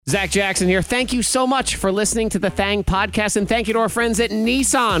Zach Jackson here. Thank you so much for listening to the Thang podcast, and thank you to our friends at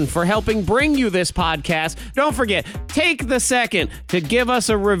Nissan for helping bring you this podcast. Don't forget, take the second to give us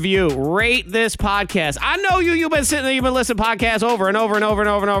a review. Rate this podcast. I know you've been sitting there, you've been listening to podcasts over and over and over and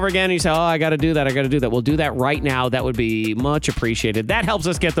over and over again, and you say, oh, I got to do that. We'll do that right now. That would be much appreciated. That helps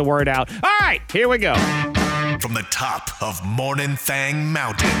us get the word out. All right, here we go. From the top of Morning Thang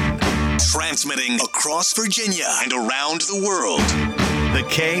Mountain, transmitting across Virginia and around the world, the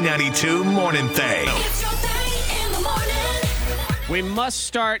K92 Morning Thang. It's your thing in the morning. We must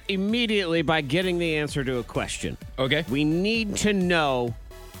start immediately by getting the answer to a question. Okay. We need to know,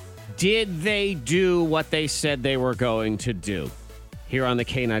 did they do what they said they were going to do? Here on the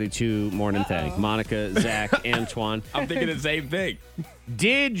K92 Morning Thang. Monica, Zach, Antoine. I'm thinking the same thing.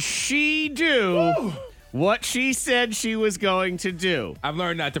 Did she do what she said she was going to do? I've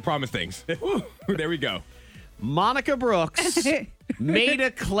learned not to promise things. There we go. Monica Brooks made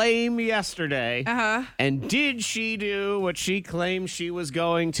a claim yesterday. And did she do what she claimed she was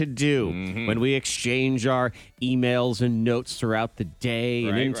going to do? When we exchange our emails and notes throughout the day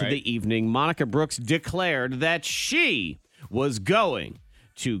and into the evening, Monica Brooks declared that she was going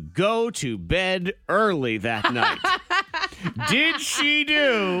to go to bed early that night. Did she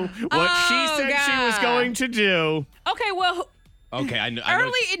do what she said she was going to do? Okay, well, Okay, I know.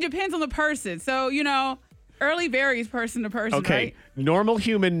 early, it depends on the person. So, early varies person to person, Okay, right? normal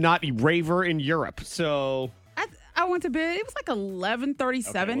human, not raver in Europe. So I went to bed. It was like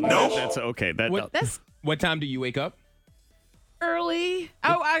 11:37. that's okay. That's What time do you wake up? early.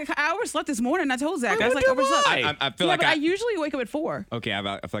 I overslept this morning. I told Zach. I was like, overslept. I feel Yeah, like but I usually wake up at 4. Okay, I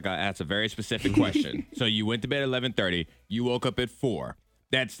feel like I asked a very specific question. So you went to bed at 11:30. You woke up at 4.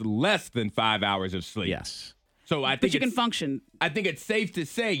 That's less than 5 hours of sleep. yes. So I think But you can function. I think it's safe to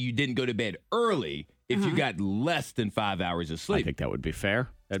say you didn't go to bed early if you got less than 5 hours of I sleep. think that would be fair.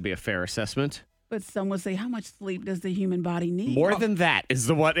 That'd be a fair assessment. But some would say, how much sleep does the human body need? More than that is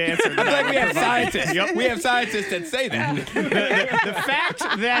the what answer. I feel like we have scientists. We have scientists that say that. The fact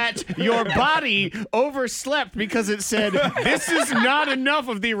that your body overslept because it said this is not enough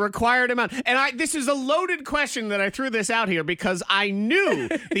of the required amount. And this is a loaded question that I threw this out here because I knew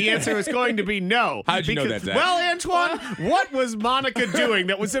the answer was going to be no. How'd you know that, Zach? Well, Antoine, what was Monica doing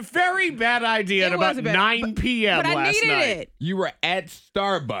that was a very bad idea at It about was bad. 9 p.m. But I last needed night? it. You were at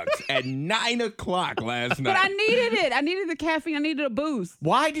Starbucks at 9 o'clock last night. But I needed it. I needed the caffeine. I needed a boost.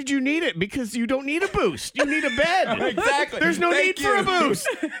 Why did you need it? Because you don't need a boost. You need a bed. Exactly. There's no Thank need for a you. boost.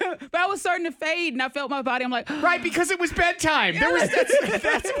 But I was starting to fade, and I felt my body. I'm like, Right, because it was bedtime.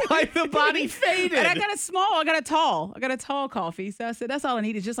 That's why the body faded. And I got a small. I got a tall coffee. So I said, that's all I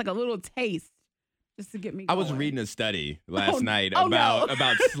need is just like a little taste, just to get me I going. was reading a study last night no.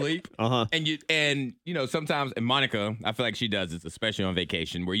 about sleep. Uh-huh. And sometimes, and Monica, I feel like she does this, especially on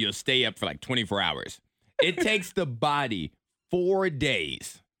vacation, where you'll stay up for like 24 hours. It takes the body 4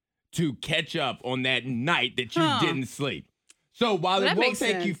 days to catch up on that night that you didn't sleep. So while it won't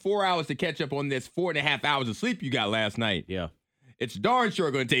take you 4 hours to catch up on this 4.5 hours of sleep you got last night, Yeah. it's darn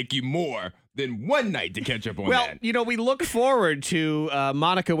sure going to take you more than one night to catch up on that. Well, we look forward to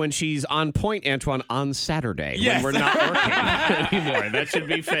Monica when she's on point, Antoine, on Saturday. Yes. When we're not working anymore. That should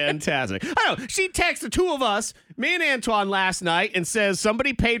be fantastic. I don't know. She texted the two of us, me and Antoine, last night and says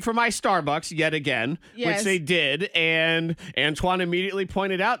somebody paid for my Starbucks yet again, which Yes. they did. And Antoine immediately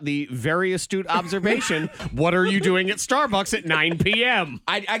pointed out the very astute observation, what are you doing at Starbucks at 9 p.m.?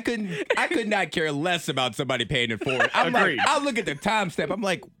 I could not care less about somebody paying it forward. I'm Agreed. like, I'll look at the timestamp. I'm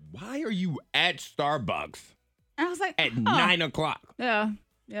like, why are you at Starbucks And I was like, at 9 o'clock? Yeah,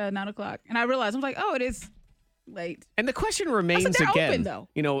 9 o'clock. And I realized, I'm like, oh, it is late. And the question remains they're again. open,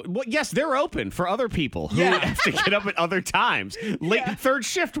 though. Yes, they're open for other people who Yeah. have to get up at other times. Third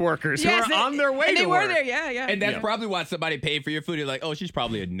shift workers who are on their way and to they work. were there, yeah. And that's probably why somebody paid for your food. You're like, oh, she's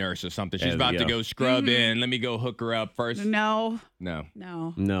probably a nurse or something. She's about yeah. to go scrub in. Let me go hook her up first. No. No.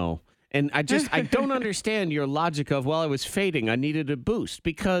 No. And I don't understand your logic of, I was fading. I needed a boost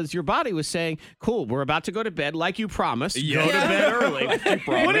because your body was saying, cool, we're about to go to bed like you promised. Yeah. Go to bed early.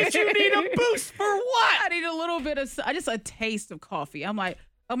 What did you need a boost for what? I need a little bit of, just a taste of coffee. I'm like,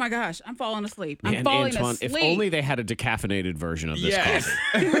 oh my gosh, I'm falling asleep. I'm Man, falling Antoine, asleep. if only they had a decaffeinated version of this Yes.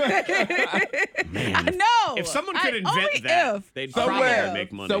 coffee. Man, I know. if someone could invent only that, if. they'd Somewhere, probably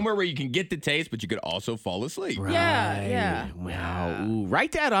make money. somewhere where you can get the taste, but you could also fall asleep. Right. Yeah. Wow. Ooh,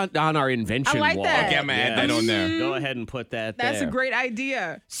 write that on our invention I like wall. that. Okay, I'm going to add that on there. Go ahead and put that That's there. a great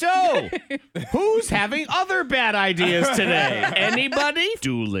idea. So, who's having other bad ideas today? Anybody?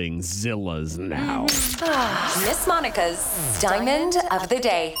 Dueling Zillas now. Miss Monica's Diamond of the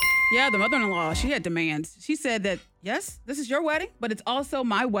Day. Yeah, the mother-in-law, she had demands. She said that, yes, this is your wedding, but it's also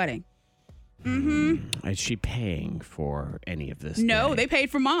my wedding. Mm-hmm. Is she paying for any of this? No, day? they paid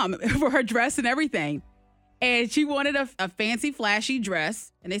for mom for her dress and everything. And she wanted a fancy, flashy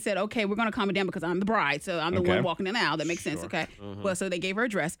dress. And they said, okay, we're going to calm it down because I'm the bride. So I'm the one walking in the aisle. That makes sense, okay? Well, so they gave her a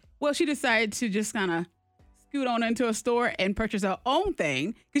dress. Well, she decided to just kind of scoot on into a store and purchase her own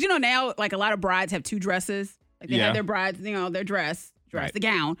thing. Because, now, like a lot of brides have two dresses. Like they have their brides, their dress, the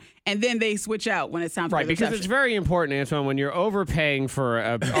gown, and then they switch out when it's time for the reception. Because it's very important, Antoine, when you're overpaying for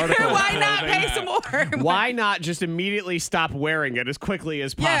an article. Why not pay some more? Why not just immediately stop wearing it as quickly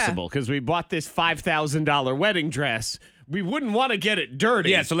as possible? Because we bought this $5,000 wedding dress. We wouldn't want to get it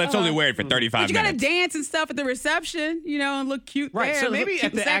dirty. Yeah, so let's only wear it for 35 but you minutes. got to dance and stuff at the reception, and look cute Right, there. so maybe look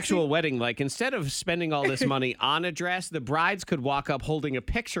at the sexy. actual wedding, like instead of spending all this money on a dress, the brides could walk up holding a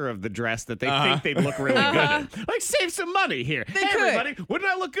picture of the dress that they think they'd look really good in. Like, save some money here. They hey, could. everybody,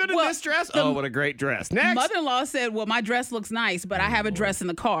 wouldn't I look good in this dress? Oh, what a great dress. Next. Mother-in-law said, well, my dress looks nice, but I have a dress in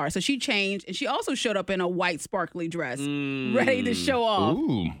the car. So she changed, and she also showed up in a white sparkly dress, ready to show off.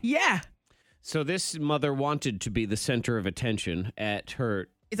 Ooh. Yeah. So this mother wanted to be the center of attention at her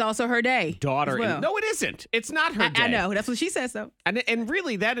It's also her day. daughter. as well. No, it isn't. It's not her day. I know. That's what she says, though. And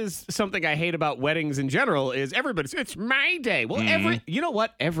really, that is something I hate about weddings in general. Is everybody's? It's my day. Well, you know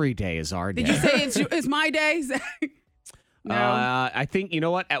what? Every day is our day. Did you say it's my day? No. I think, you know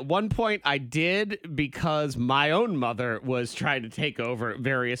what? At one point I did because my own mother was trying to take over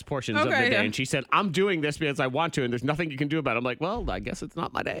various portions of the day. yeah. And she said, I'm doing this because I want to, and there's nothing you can do about it. I'm like, well, I guess it's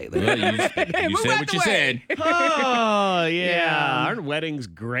not my day. Well, you said what you said. Oh, yeah. Aren't weddings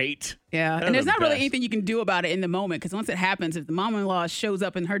great? Yeah, They're and there's the not really best. anything you can do about it in the moment because once it happens, if the mom-in-law shows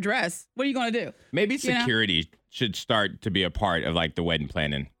up in her dress, what are you going to do? Maybe You know? security should start to be a part of like the wedding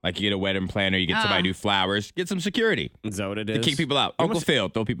planning. Like you get a wedding planner, you get somebody to do flowers, get some security Is that what it to is? kick people out. Uncle Phil,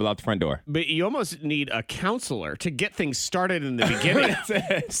 throw people out the front door. But you almost need a counselor to get things started in the beginning.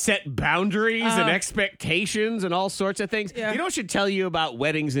 Set boundaries and expectations and all sorts of things. Yeah. You know what should tell you about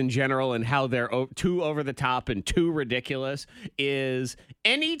weddings in general and how they're too over the top and too ridiculous is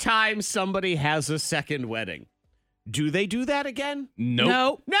anytime somebody has a second wedding. Do they do that again?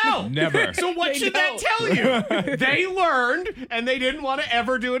 Nope. No. Never. So what They should that tell you? They learned and they didn't want to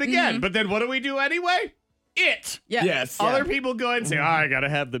ever do it again. But then what do we do anyway? Yeah. Yes. Other people go and say, I got to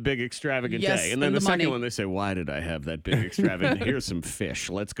have the big extravagant Yes, day. And then and the the second money. one, they say, why did I have that big extravagant? Here's some fish.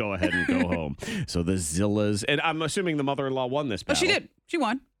 Let's go ahead and go home. So the Zillas, and I'm assuming the mother-in-law won this Oh, battle. she did. She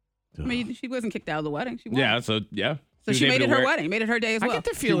won. I mean, she wasn't kicked out of the wedding. She won. Yeah, so yeah. So she was made able it to her wear- wedding, made it her day as I well. get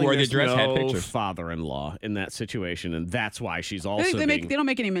the feeling wore the there's dress, had no pictures. father-in-law in that situation, and that's why she's also They being... don't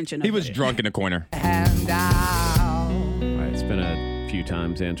make any mention of He was it. drunk in the corner. All right, it's been a few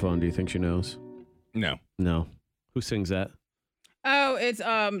times. Antoine, do you think she knows? No. No. Who sings that? Oh, it's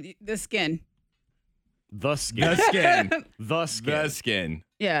the skin. The Skin. The skin. The Skin. The skin.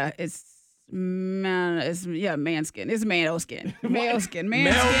 Yeah, it's man skin. It's male skin. Male skin.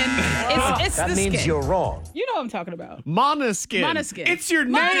 Man skin. It's That the means skin. you're wrong. You know what I'm talking about. Monoskin. Monoskin. It's your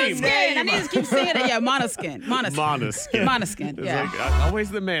name. Monoskin. I need to keep saying it. Yeah, monoskin. Monoskin. Monoskin. It's Yeah. like, always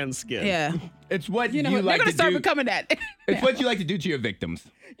the man skin. Yeah. It's what You know you what? They're like gonna to start do. becoming that. It's what you like to do to your victims.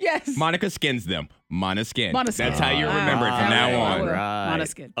 Yes. Monica skins them. Monoskin. Monoskin. That's how you remember it from Ah, now right. on. Right.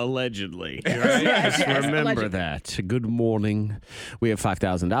 Monoskin. Allegedly. Right? Yes, Just yes, remember allegedly. that. Good morning. We have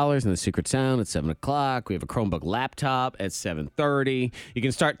 $5,000 in the secret sound at 7 o'clock. We have a Chromebook laptop at 7:30. You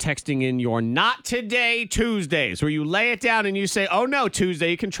can start texting in your Not Today Tuesdays, where you lay it down and you say, oh no,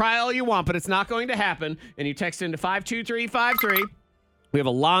 Tuesday. You can try all you want, but it's not going to happen. And you text into 52353. We have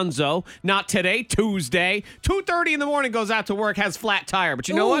Alonzo, not today, Tuesday. 2:30 in the morning, goes out to work, has flat tire. But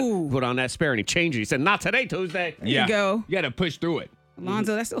you know Ooh. what? Put on that spare and he changed it. He said, not today, Tuesday. Yeah. you go. You got to push through it.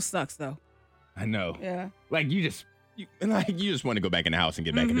 Alonzo, that still sucks though. I know. Yeah. Like you just want to go back in the house and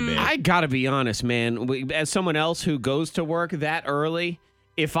get back into bed. I gotta be honest, man. As someone else who goes to work that early,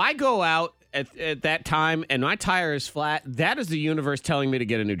 if I go out at that time and my tire is flat, that is the universe telling me to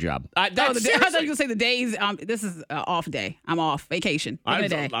get a new job. I thought you were seriously- going to say the days. This is off day. I'm off vacation. I'm- a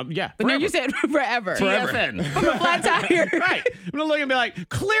day. yeah, But no, forever. you said forever. Forever. From a flat tire. Right. I'm gonna look and be like,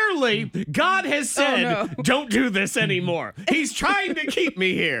 clearly, God has said, no. don't do this anymore. He's trying to keep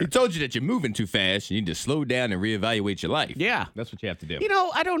me here. He told you that you're moving too fast. You need to slow down and reevaluate your life. Yeah. That's what you have to do. You know,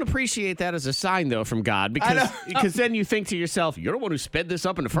 I don't appreciate that as a sign, though, from God, because then you think to yourself, you're the one who sped this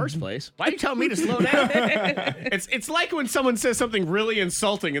up in the first place. Why are you telling me to slow down? It's like when someone says something really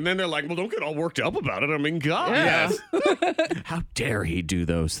insulting and then they're like, well, don't get all worked up about it. I mean, God. Yeah. Yes. How dare he do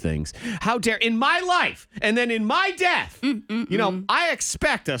those things? How dare, in my life and then in my death, I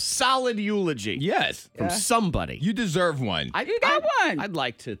expect a solid eulogy Yes. from somebody. You deserve one. You got one. I'd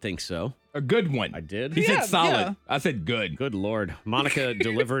like to think so. A good one. I did. He said solid. yeah. I said good. Good Lord. Monica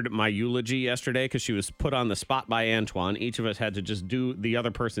delivered my eulogy yesterday because she was put on the spot by Antoine. Each of us had to just do the other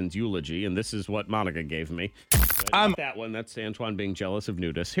person's eulogy, and this is what Monica gave me. That one, that's Antoine being jealous of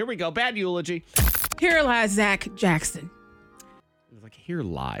nudists. Here we go. Bad eulogy. Here lies Zack Jackson. It was like, here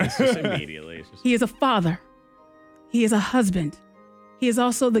lies. Just immediately. It's just, He is a father. He is a husband. He is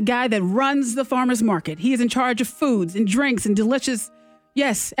also the guy that runs the farmer's market. He is in charge of foods and drinks and delicious,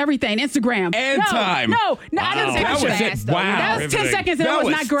 yes, everything. Instagram. And time. No, I didn't say That was fast. it. Wow. That was 10 seconds and that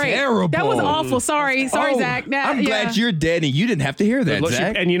was not great. Terrible. That was awful. Sorry, Zach. I'm glad you're dead and you didn't have to hear that, look,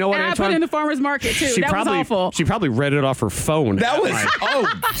 Zach. and you know what, And I put Antoine? it in the farmer's market too. That was awful. She probably read it off her phone. That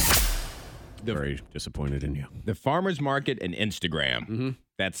was, Very disappointed in you. the farmer's market and Instagram. Mm-hmm.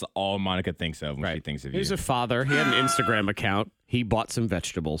 That's all Monica thinks of when she thinks of you. He's a father. He had an Instagram account. He bought some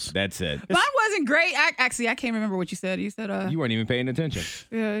vegetables. That's it. Mine wasn't great. I can't remember what you said. You said, You weren't even paying attention.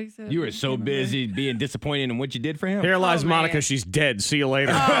 yeah, you said. You were so busy being disappointed in what you did for him. Here lies Oh, Monica. man. She's dead. See you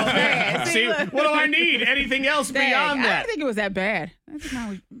later. Oh, man. See, look. what do I need? Anything else Dang, beyond I that? didn't think it was that bad. I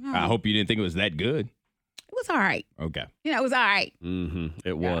think I hope you didn't think it was that good. it was all right. Okay. You know, it was all right.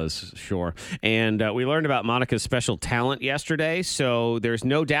 It was, sure. And we learned about Monica's special talent yesterday, so there's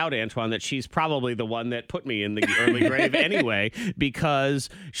no doubt, Antoine, that she's probably the one that put me in the early grave anyway, because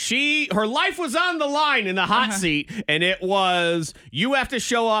her life was on the line in the hot seat, and it was, you have to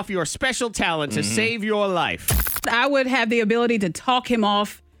show off your special talent to save your life. I would have the ability to talk him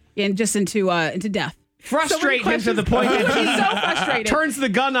off into death. Frustrate him to the point that He's he so frustrated. turns the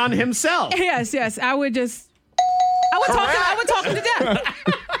gun on himself. Yes. I would talk him to death.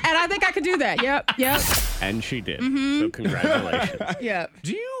 And I think I could do that. Yep. And she did. So congratulations. Yep.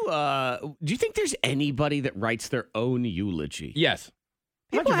 Do you think there's anybody that writes their own eulogy? Yes.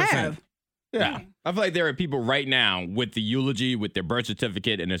 People 100%. have. Yeah. I feel like there are people right now with the eulogy, with their birth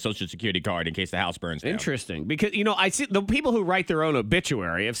certificate and their social security card in case the house burns down. Interesting, because I see the people who write their own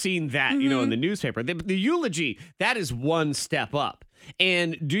obituary. I've seen that in the newspaper. The eulogy, that is one step up.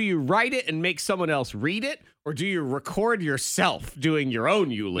 And do you write it and make someone else read it, or do you record yourself doing your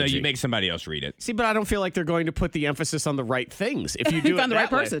own eulogy? No, you make somebody else read it. See, but I don't feel like they're going to put the emphasis on the right things if you do You it found the right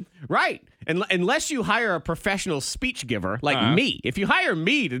that way. person. Right. And unless you hire a professional speech giver like me. If you hire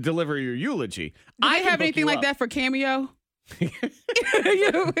me to deliver your eulogy, Do I can have hook anything you like up. that for Cameo?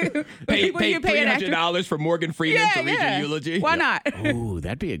 Pay $300 for Morgan Freeman to read your eulogy. Why not? Ooh,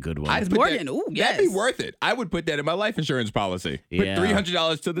 that'd be a good one. I'd put Morgan, that- ooh, yes. That'd be worth it. I would put that in my life insurance policy. Yeah. Put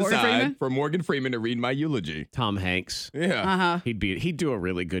 $300 to the Morgan side Freeman? for Morgan Freeman to read my eulogy. Tom Hanks. Yeah. He'd do a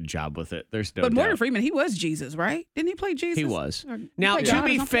really good job with it. There's no But Morgan doubt. Freeman, he was Jesus, right? Didn't he play Jesus? He was. Or he Now, played to God or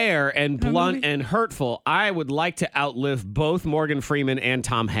be something? fair and In a blunt movie? and hurtful, I would like to outlive both Morgan Freeman and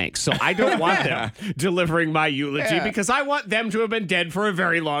Tom Hanks. So I don't want them delivering my eulogy because I want them to have been dead for a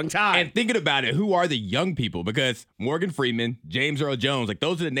very long time. And thinking about it, who are the young people? Because Morgan Freeman, James Earl Jones, like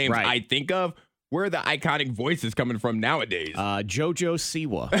those are the names Right. I think of. Where are the iconic voices coming from nowadays? JoJo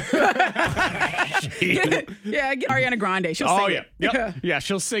Siwa. Yeah, get Ariana Grande. She'll Oh, sing yeah. it. Yep. Yeah,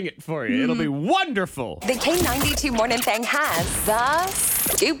 she'll sing it for you. It'll be wonderful. The K92 Morning Thing has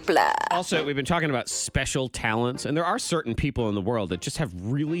the dupla. Also, we've been talking about special talents, and there are certain people in the world that just have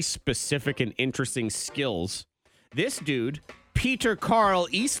really specific and interesting skills. This dude, Peter Carl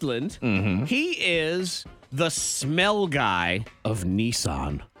Eastland, he is the smell guy of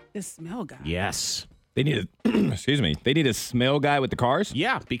Nissan. The smell guy. Yes. They need They need a smell guy with the cars.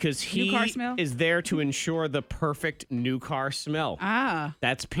 Yeah, because he New car smell? is there to ensure the perfect new car smell. Ah.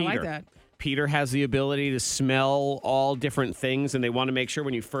 That's I Peter. like that. Peter has the ability to smell all different things, and they want to make sure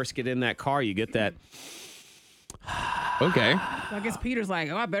when you first get in that car, you get that. Okay. So I guess Peter's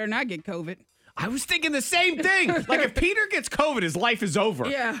like, I better not get COVID. I was thinking the same thing. Like, if Peter gets COVID, his life is over.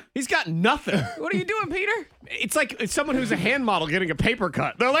 Yeah. He's got nothing. What are you doing, Peter? It's like it's someone who's a hand model getting a paper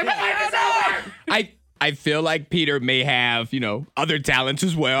cut. They're like, my life is over. I feel like Peter may have, other talents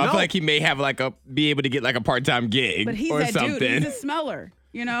as well. I No. feel like he may have be able to get like a part-time gig But he's or that something. dude. He's a smeller,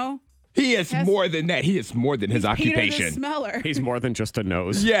 He is more than that. He is more than his Peter the occupation. smeller. He's more than just a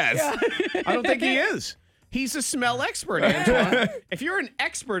nose. Yes. I don't think he is. He's a smell expert, Antoine. If you're an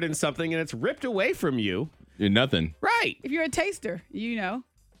expert in something and it's ripped away from you, You're nothing. Right. If you're a taster, Yeah,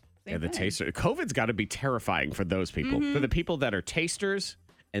 the taster. COVID's got to be terrifying for those people. For the people that are tasters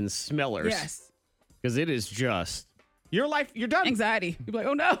and smellers. Yes. Because it is just Your life, you're done. Anxiety. You'd be like,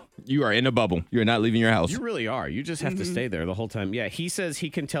 oh no. You are in a bubble. You're not leaving your house. You really are. You just have to stay there the whole time. Yeah, he says he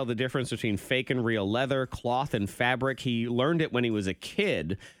can tell the difference between fake and real leather, cloth and fabric. He learned it when he was a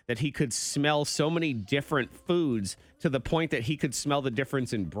kid, that he could smell so many different foods to the point that he could smell the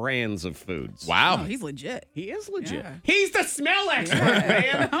difference in brands of foods. Wow. Oh, he's legit. He is legit. Yeah. He's the smell expert,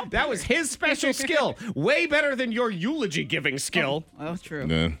 man. That was his special skill. Way better than your eulogy giving skill. Oh, that's true.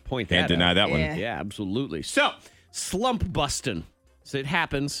 Point that Can't deny out. that one. Yeah, absolutely. So, slump busting. So it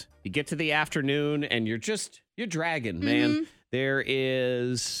happens. You get to the afternoon and you're dragging, man. There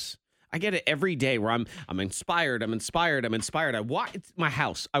is, I get it every day where I'm inspired. It's my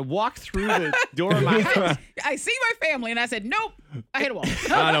house. I walk through the door of my house. I see my family and I said, nope. I hit a wall.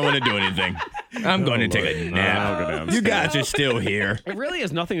 I don't want to do anything. I'm going to take a nap. You guys are still here. It really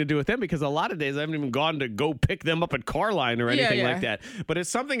has nothing to do with them because a lot of days I haven't even gone to go pick them up at Carline or anything like that. But it's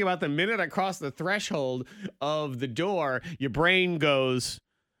something about the minute I cross the threshold of the door, your brain goes,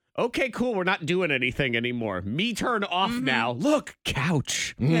 okay, cool, we're not doing anything anymore. Me turn off now. Look,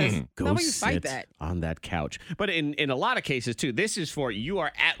 couch. Yes. Go Nobody sit fight that. on that couch. But in a lot of cases, too, this is for you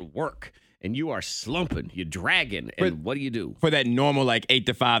are at work. And you are slumping, you're dragging, and what do you do? For that normal, like 8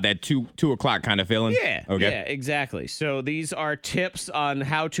 to 5, that 2 o'clock kind of feeling? Yeah, okay. Yeah, exactly. So these are tips on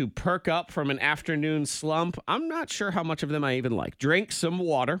how to perk up from an afternoon slump. I'm not sure how much of them I even like. Drink some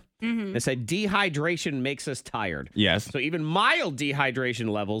water. They say dehydration makes us tired. Yes. So even mild dehydration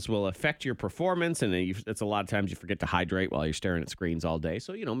levels will affect your performance, and it's a lot of times you forget to hydrate while you're staring at screens all day.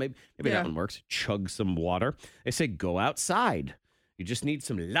 So, maybe that one works. Chug some water. They say go outside. You just need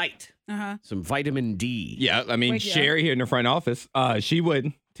some light, some vitamin D. Yeah, I mean, Sherry here in the front office, she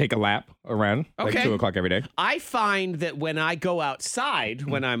would take a lap around like 2 o'clock every day. I find that when I go outside,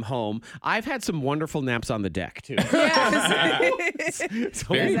 when I'm home, I've had some wonderful naps on the deck, too. Yes. It's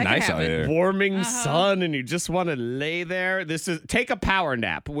Very nice out there. Warming sun, and you just want to lay there. Take a power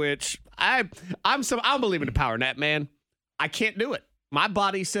nap, which I don't believe in a power nap, man. I can't do it. My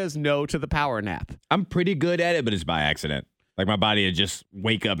body says no to the power nap. I'm pretty good at it, but it's by accident. Like, my body would just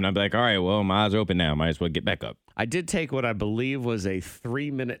wake up, and I'd be like, all right, well, my eyes are open now. Might as well get back up. I did take what I believe was a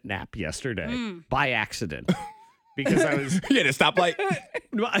 3-minute nap yesterday by accident. Because I was... You had a stoplight?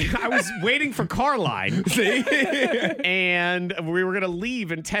 I was waiting for Carline. See? And we were going to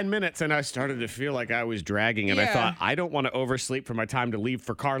leave in 10 minutes, and I started to feel like I was dragging, and I thought, I don't want to oversleep for my time to leave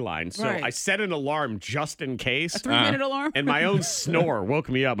for Carline. So I set an alarm just in case. A 3-minute alarm? And my own snore woke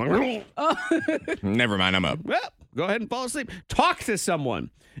me up. Never mind, I'm up. Well, go ahead and fall asleep. Talk to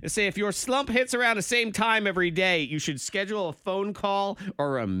someone. And say if your slump hits around the same time every day, you should schedule a phone call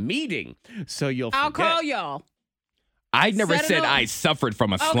or a meeting so you'll forget. I'll call y'all. I never said I suffered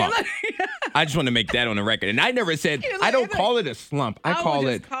from a slump. I just want to make that on the record. And I never said, I don't call it a slump. I call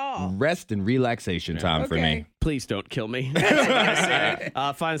it rest and relaxation time for me. Please don't kill me.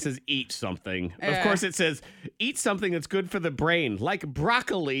 Fine says eat something. Of course it says eat something that's good for the brain, like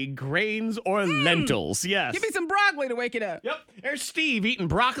broccoli, grains, or lentils. Yes. Give me some broccoli to wake it up. Yep. There's Steve eating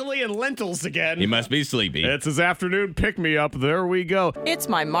broccoli and lentils again. He must be sleepy. It's his afternoon pick-me-up. There we go. It's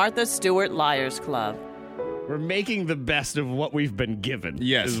my Martha Stewart Liars Club. We're making the best of what we've been given.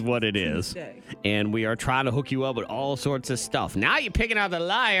 Yes. Is what it is. And we are trying to hook you up with all sorts of stuff. Now you're picking out the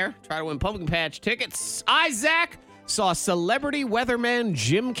liar. Try to win pumpkin patch tickets. I, Zack, saw celebrity weatherman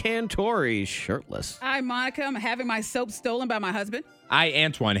Jim Cantori shirtless. Hi, Monica. I'm having my soap stolen by my husband. I,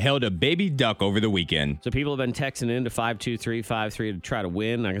 Antoine, held a baby duck over the weekend. So people have been texting in to 52353 to try to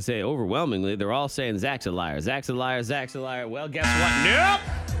win. Like I say, overwhelmingly, they're all saying Zack's a liar. Zack's a liar. Zack's a liar. Well, guess what? Nope.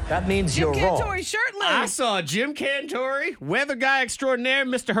 That means you're Jim wrong. Cantori shirtless. I saw Jim Cantori, weather guy extraordinaire,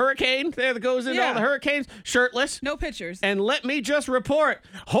 Mr. Hurricane, there that goes into all the hurricanes, shirtless. No pictures. And let me just report,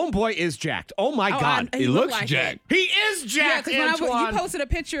 homeboy is jacked. Oh, my God. He looks like jacked. He is jacked, Yeah, because Antoine. you posted a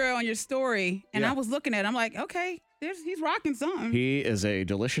picture on your story, and I was looking at it. I'm like, okay, he's rocking something. He is a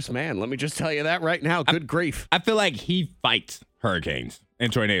delicious man. Let me just tell you that right now. Good grief. I feel like he fights hurricanes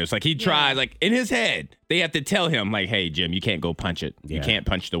and tornadoes. Like, he tries, like, in his head, they have to tell him, like, hey, Jim, you can't go punch it. You can't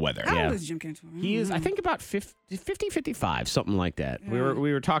punch the weather. How old is Jim Cantori? He is, I think, about 50, 55, something like that. We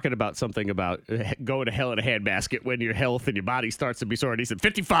were talking about something about going to hell in a handbasket when your health and your body starts to be sore. And he said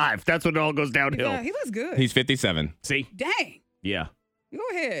 55. That's when it all goes downhill. Yeah, he looks good. He's 57. See? Dang. Yeah. Go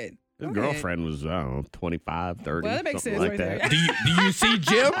ahead. His Go girlfriend was, I don't know, 25, 30, Well, that makes something sense like right that. there. Do you see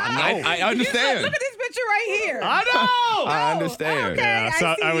Jim? I understand. Look at this picture. picture right here. I know. I understand. Okay, Yeah,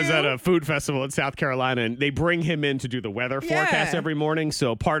 so see I was you. at a food festival in South Carolina, and they bring him in to do the weather forecast every morning.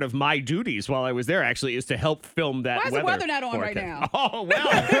 So part of my duties while I was there actually is to help film that Why is weather the weather not on forecast. right now? Oh,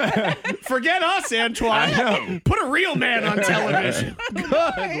 well. Forget us, Antoine. I know. Put a real man on television.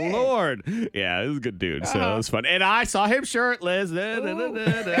 Good Lord. Yeah, it was a good dude. So it was fun. And I saw him shirtless.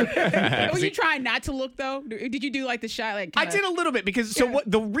 Were you trying not to look, though? Did you do like the shot? Like I did a little bit because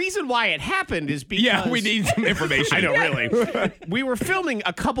the reason why it happened is because Yeah, we need some information. I know, really. We were filming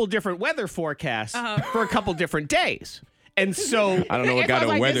a couple different weather forecasts for a couple different days. And so I don't know what kind of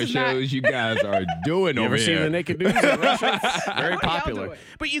like, weather this is not- shows you guys are doing you over ever seen here. the naked news in Russia? It's very What are y'all popular. doing?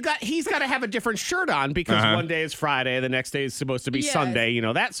 But he's got to have a different shirt on because one day is Friday, the next day is supposed to be Yes. Sunday,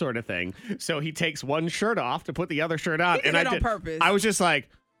 that sort of thing. So he takes one shirt off to put the other shirt on. He did and it I on did. purpose. I was just like,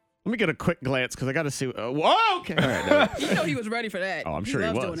 let me get a quick glance because I got to see. Whoa, okay. All right, no. You know he was ready for that. Oh, I'm sure he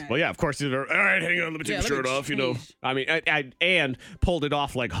loves was. doing that. Well, yeah, of course. He's all right, hang on, let me take the let shirt me off, change. I mean, and pulled it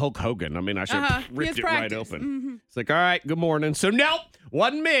off like Hulk Hogan. I mean, I should have He ripped has it right practice. open. It's like, all right, good morning. So, nope,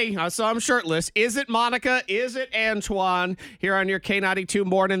 wasn't me. I saw him shirtless. Is it Monica? Is it Antoine? Here on your K92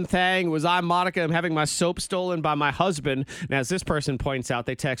 morning thing was I'm Monica. I'm having my soap stolen by my husband. And as this person points out,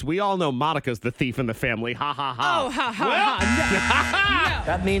 they text, we all know Monica's the thief in the family. Ha, ha, ha. Oh, ha, ha, ha.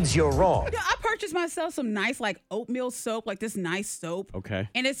 That means you're wrong. No, I purchased myself some nice like oatmeal soap, like this nice soap. Okay.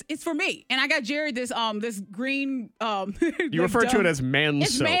 And it's for me. And I got Jared this green You refer to it as man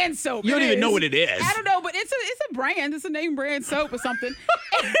it's soap. man soap. You don't It even know is. what it is. I don't know, but it's a brand. It's a name brand soap or something.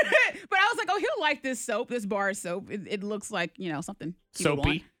 But I was like, oh, he'll like this soap, this bar soap. It looks like, something he would want.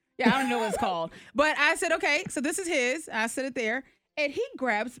 Soapy. Yeah, I don't know what it's called. But I said, okay, so this is his. I set it there. And he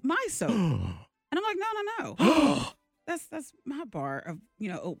grabs my soap. And I'm like, no. That's my bar of,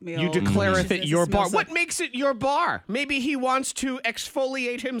 oatmeal. You declareth it deliciousness. your It bar. smells What like- makes it your bar? Maybe he wants to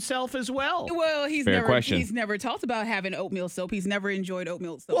exfoliate himself as well. Well, Fair question. he's never talked about having oatmeal soap. He's never enjoyed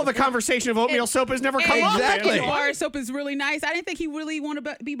oatmeal soap. Well, the conversation of oatmeal soap has never come up. Exactly. His bar soap is really nice. I didn't think he really want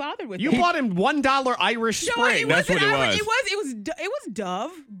to be bothered with You it. bought him $1 Irish No, Spring. That's what it was. It was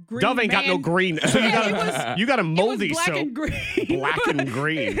Dove. Green Dove ain't got no man. green. So you got a moldy it was black soap. and green. Black and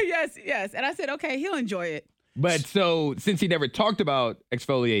green. yes. And I said, okay, he'll enjoy it. But so since he never talked about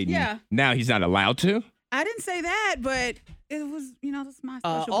exfoliating, Yeah. now he's not allowed to? I didn't say that, but it was, that's my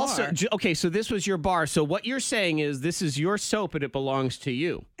special Also, bar. okay, so this was your bar. So what you're saying is this is your soap and it belongs to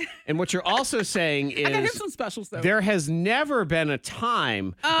you. And what you're also saying I got him is some special stuff. there has never been a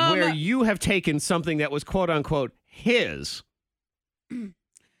time where you have taken something that was quote unquote his.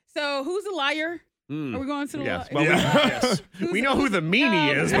 So who's the liar? Are we going to the Yes. liar? Well, we know who the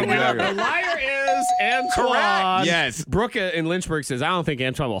meanie is, but we know the liar is Antoine. Yes. Brooke in Lynchburg says, I don't think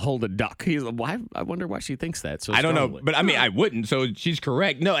Antoine will hold a duck. He's like, why? I wonder why she thinks that so I don't know, strongly. but I mean, I wouldn't. So she's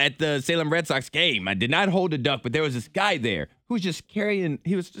correct. No, at the Salem Red Sox game, I did not hold a duck, but there was this guy there who was just carrying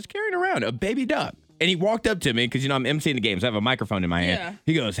around a baby duck. And he walked up to me because, I'm emceeing the game, so I have a microphone in my hand. Yeah.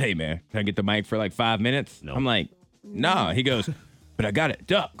 He goes, hey, man, can I get the mic for like 5 minutes? I'm like, nah. He goes, but I got a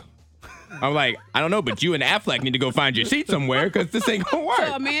duck. I'm like, I don't know, but you and Affleck need to go find your seat somewhere because this ain't going to work.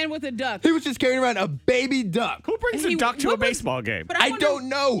 So a man with a duck. He was just carrying around a baby duck. Who brings a duck to a baseball game? But I don't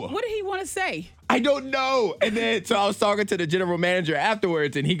know. What did he want to say? I don't know. And then, so I was talking to the general manager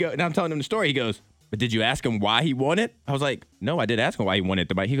afterwards, and and I'm telling him the story. He goes, but did you ask him why he won it? I was like, no, I did ask him why he wanted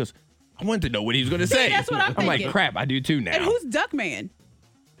the bike. He goes, I wanted to know what he was going to say. That's what I'm like, thinking. crap, I do too now. And who's Duckman?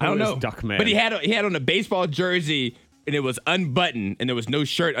 I don't Who is know. Duckman? But he had on a baseball jersey, and it was unbuttoned, and there was no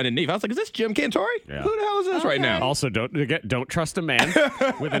shirt underneath. I was like, is this Jim Cantori? Yeah. Who the hell is this right now? Also, don't trust a man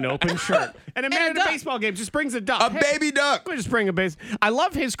with an open shirt. And a man a at a duck. baseball game just brings a duck. A baby duck. Let me just bring a base. I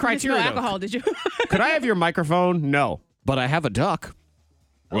love his There's no criteria. though. alcohol, did you? Could I have your microphone? No. But I have a duck.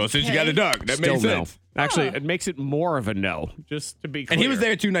 Well, since you got a duck, that Still makes no. sense. Actually, it makes it more of a no, just to be clear. And he was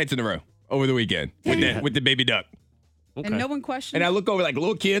there 2 nights in a row over the weekend with the baby duck. And no one questioned. And I look over, like,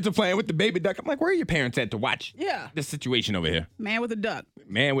 little kids are playing with the baby duck. I'm like, where are your parents at to watch Yeah. this situation over here? Man with a duck.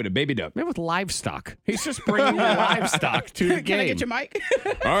 Man with a baby duck. Man with livestock. He's just bringing livestock to the game. Can I get your mic?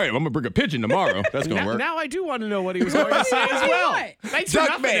 All right, I'm going to bring a pigeon tomorrow. That's going to work. Now I do want to know what he was going to say as well. What? Thanks for Duck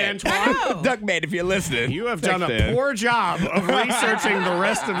nothing, Man. Antoine. Duck Man, if you're listening. You have done a text in. poor job of researching the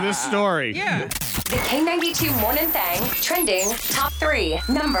rest of this story. Yeah. The K92 Morning Thang trending top 3.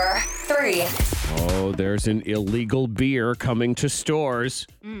 Number 3. Oh, there's an illegal beer coming to stores.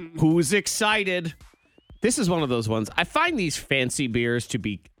 Who's excited? This is one of those ones. I find these fancy beers to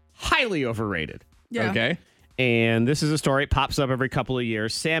be highly overrated. Yeah. Okay. And this is a story. It pops up every couple of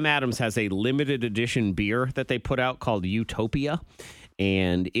years. Sam Adams has a limited edition beer that they put out called Utopia.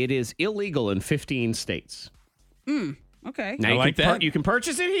 And it is illegal in 15 states. Okay. Now, I like that. You can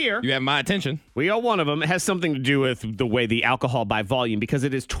purchase it here. You have my attention. We owe one of them. It has something to do with the way the alcohol by volume because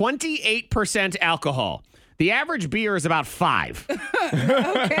it is 28% alcohol. The average beer is about 5.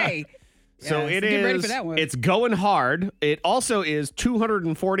 Okay. So it get is. ready for that one. It's going hard. It also is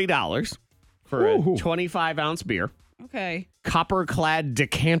 $240 for a 25-ounce beer. Okay. Copper-clad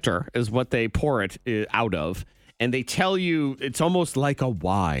decanter is what they pour it out of. And they tell you it's almost like a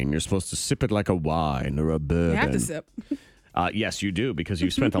wine. You're supposed to sip it like a wine or a bourbon. You have to sip. Yes, you do, because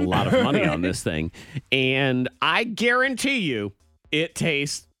you spent a lot of money on this thing. And I guarantee you it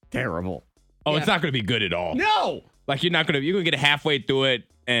tastes terrible. Oh, it's not going to be good at all. No! Like, you're going to get halfway through it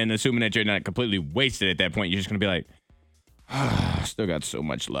and assuming that you're not completely wasted at that point, you're just going to be like, still got so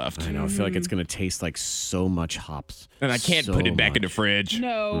much left. I know. I feel like it's going to taste like so much hops. And I can't put it back in the fridge.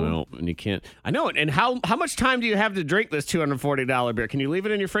 No. And you can't. I know it. And how much time do you have to drink this $240 beer? Can you leave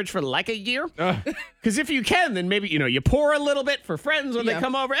it in your fridge for like a year? Because if you can, then maybe, you pour a little bit for friends when they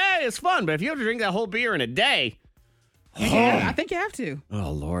come over. Hey, it's fun. But if you have to drink that whole beer in a day. Yeah, I think you have to.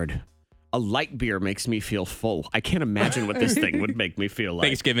 Oh, Lord. A light beer makes me feel full. I can't imagine what this thing would make me feel like.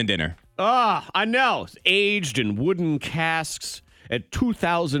 Thanksgiving dinner. I know. It's aged in wooden casks. At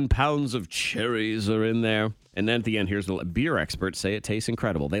 2,000 pounds of cherries are in there. And then at the end, here's the beer experts say it tastes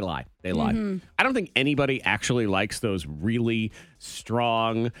incredible. They lie. They lie. I don't think anybody actually likes those really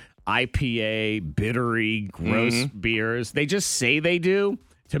strong IPA, bittery, gross beers. They just say they do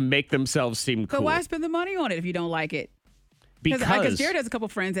to make themselves seem cool. So why spend the money on it if you don't like it? Because Jared has a couple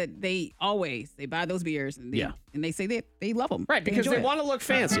friends that they buy those beers and they say they love them. Right, because they want to look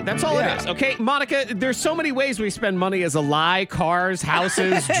fancy. That's all it is. Okay, Monica, there's so many ways we spend money as a lie. Cars,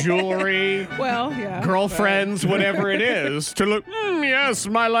 houses, jewelry. Well, yeah. Girlfriends, whatever it is. To look, yes,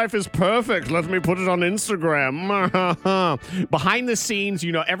 my life is perfect. Let me put it on Instagram. Behind the scenes,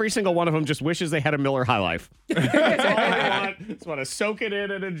 every single one of them just wishes they had a Miller High Life. That's all I want. Just want to soak it in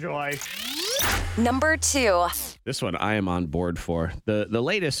and enjoy. Number 2. This one I am on board for. The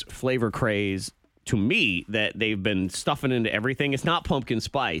latest flavor craze to me that they've been stuffing into everything. It's not pumpkin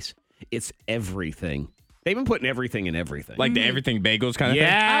spice. It's everything. They've been putting everything in everything. Like the everything bagels kind of thing?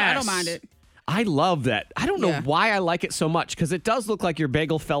 Yes. I don't mind it. I love that. I don't know why I like it so much because it does look like your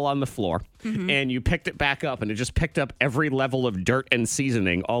bagel fell on the floor and you picked it back up and it just picked up every level of dirt and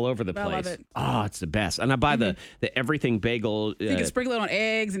seasoning all over the place. I love it. Oh, it's the best. And I buy the everything bagel. You can sprinkle it on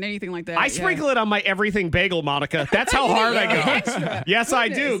eggs and anything like that. I sprinkle it on my everything bagel, Monica. That's how hard I go. Yes, I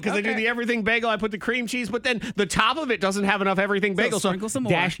do because I do the everything bagel. I put the cream cheese, but then the top of it doesn't have enough everything bagel. So sprinkle some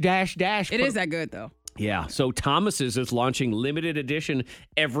more. Dash. It is that good though. Yeah, so Thomas's is launching limited edition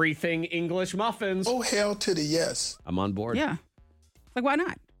everything English muffins. Oh, hell to the yes. I'm on board. Yeah. Like, why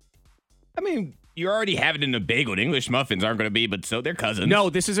not? I mean, you already have it in the bagel. The English muffins aren't going to be, but so they're cousins. No,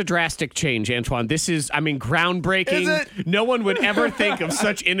 this is a drastic change, Antoine. This is, groundbreaking. Is it? No one would ever think of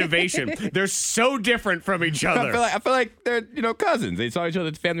such innovation. They're so different from each other. I feel like they're, cousins. They saw each other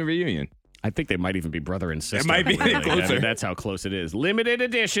at the family reunion. I think they might even be brother and sister. It might be closer. That's how close it is. Limited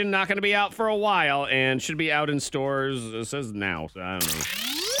edition, not going to be out for a while, and should be out in stores. It says now, so I don't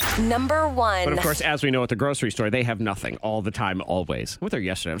know. Number 1. But of course, as we know at the grocery store, they have nothing all the time, always. I went there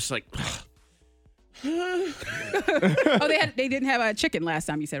yesterday. I was just like, They didn't have a chicken last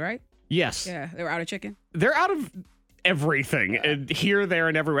time, you said, right? yes. Yeah, they were out of chicken. They're out of everything, and here, there,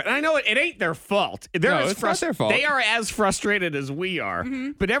 and everywhere. And I know it ain't their fault. It's not their fault. They are as frustrated as we are.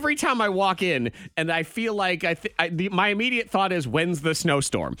 But every time I walk in, and I feel like my immediate thought is, when's the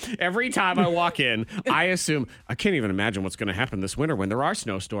snowstorm? Every time I walk in, I assume, I can't even imagine what's going to happen this winter when there are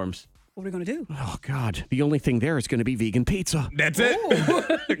snowstorms. What are we going to do? Oh, God. The only thing there is going to be vegan pizza. That's it.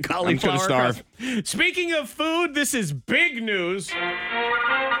 Cauliflower I'm gonna starve. crust. Speaking of food, this is big news.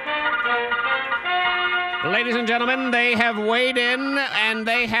 Ladies and gentlemen, they have weighed in and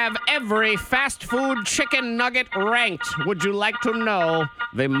they have every fast food chicken nugget ranked. Would you like to know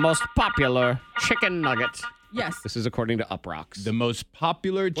the most popular chicken nugget? Yes. This is according to Uprocks. The most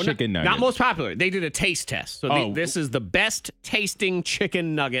popular chicken nugget. Not most popular. They did a taste test. So this is the best tasting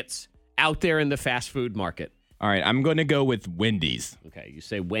chicken nuggets out there in the fast food market. All right, I'm going to go with Wendy's. Okay, you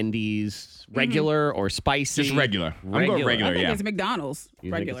say Wendy's regular or spicy? Just regular. I'm going regular, I think yeah. it's McDonald's.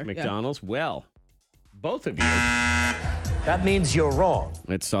 You regular. think it's McDonald's? Well, both of you. That means you're wrong.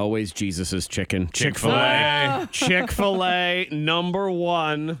 It's always Jesus's chicken. Chick-fil-A. Chick-fil-A, number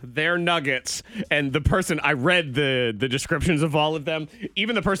 1, their nuggets. And the person, I read the descriptions of all of them.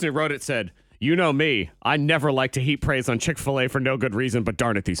 Even the person who wrote it said, you know me, I never like to heap praise on Chick-fil-A for no good reason, but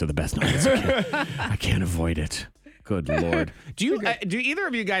darn it, these are the best nuggets. I can't avoid it. Good Lord. Do either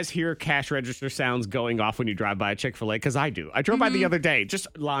of you guys hear cash register sounds going off when you drive by a Chick-fil-A? Because I do. I drove by the other day. Just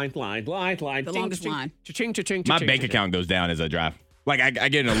line. The longest line. Cha-ching, cha-ching, My cha-ching, bank cha-ching. account goes down as I drive. Like, I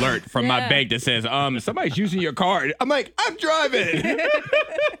get an alert from my bank that says, somebody's using your card. I'm like, I'm driving.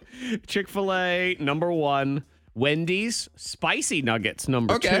 Chick-fil-A, number 1. Wendy's, spicy nuggets,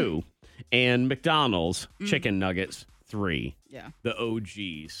 number 2. And McDonald's, chicken nuggets, 3. Yeah. The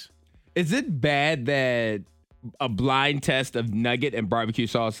OGs. Is it bad that a blind test of nugget and barbecue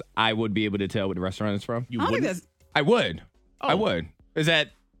sauce, I would be able to tell what the restaurant is from? I would. I would.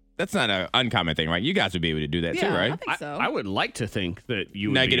 That's not an uncommon thing, right? You guys would be able to do that too, right? I think so. I would like to think that you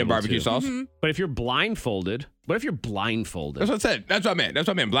would Nugget be and able barbecue to. sauce? But if you're blindfolded, what if you're blindfolded? That's what I said. That's what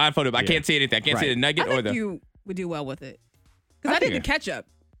I meant. Blindfolded. I can't see anything. I can't see the nugget I or think the... you would do well with it. Because I did the ketchup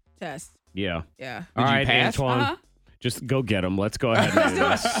test. Yeah. Yeah. All right, pass? Antoine. Just go get them. Let's go ahead and do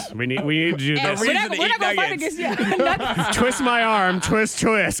this. We need to do And this. we're not going to fight against nuggets. Twist my arm.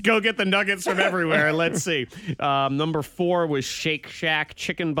 Twist. Go get the nuggets from everywhere. Let's see. Number 4 was Shake Shack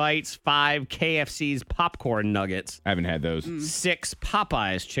chicken bites. 5, KFC's popcorn nuggets. I haven't had those. 6,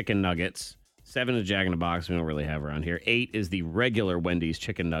 Popeyes chicken nuggets. 7 is Jack in the Box. We don't really have around here. 8 is the regular Wendy's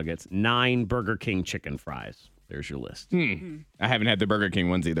chicken nuggets. 9, Burger King chicken fries. There's your list. I haven't had the Burger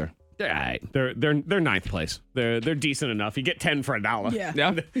King ones either. All right. They're ninth place. They're decent enough. You get 10 for $1. Yeah.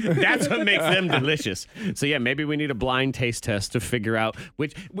 That's what makes them delicious. So yeah, maybe we need a blind taste test to figure out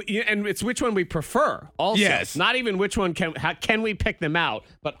which one we prefer. Also, yes. Not even which one can we pick them out,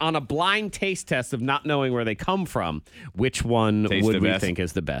 but on a blind taste test of not knowing where they come from, which one would we think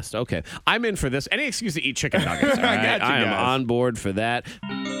is the best? Okay, I'm in for this. Any excuse to eat chicken nuggets. All right? I got you I am guys. on board for that.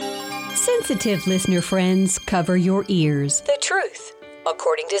 Sensitive listener friends, cover your ears. The truth,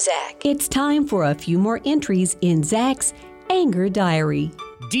 according to Zack. It's time for a few more entries in Zack's Anger Diary.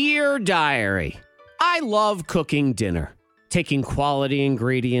 Dear Diary, I love cooking dinner. Taking quality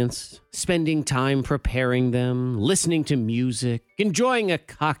ingredients, spending time preparing them, listening to music, enjoying a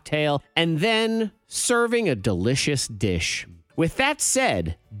cocktail, and then serving a delicious dish. With that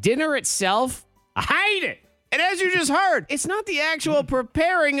said, dinner itself, I hate it. And as you just heard, it's not the actual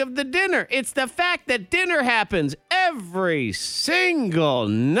preparing of the dinner. It's the fact that dinner happens every single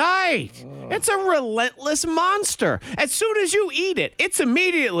night. It's a relentless monster. As soon as you eat it, it's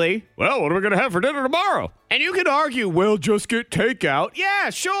immediately, well, what are we going to have for dinner tomorrow? And you could argue, well, just get takeout. Yeah,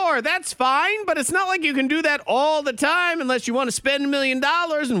 sure, that's fine, but it's not like you can do that all the time unless you want to spend $1 million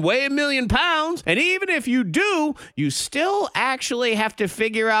and weigh 1,000,000 pounds. And even if you do, you still actually have to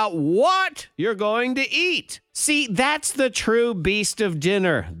figure out what you're going to eat. See, that's the true beast of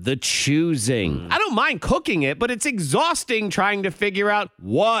dinner, the choosing. I don't mind cooking it, but it's exhausting trying to figure out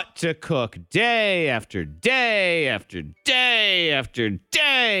what to cook day after day after day after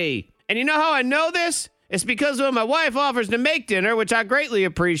day. And you know how I know this? It's because when my wife offers to make dinner, which I greatly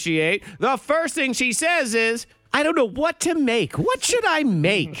appreciate, the first thing she says is, I don't know what to make. What should I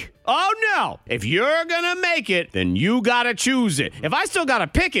make? Oh, no. If you're going to make it, then you got to choose it. If I still got to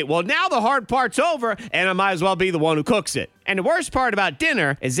pick it, well, now the hard part's over, and I might as well be the one who cooks it. And the worst part about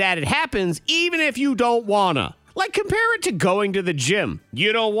dinner is that it happens even if you don't wanna. Like, compare it to going to the gym.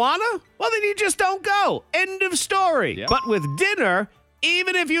 You don't wanna? Well, then you just don't go. End of story. Yep. But with dinner,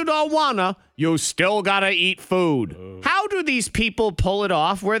 even if you don't wanna, you still gotta eat food. How do these people pull it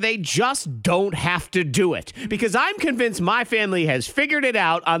off where they just don't have to do it? Because I'm convinced my family has figured it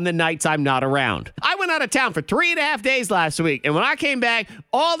out on the nights I'm not around. I went out of town for 3.5 days last week, and when I came back,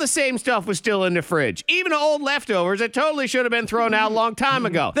 all the same stuff was still in the fridge. Even old leftovers that totally should have been thrown out a long time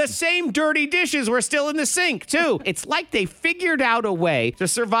ago. The same dirty dishes were still in the sink, too. It's like they figured out a way to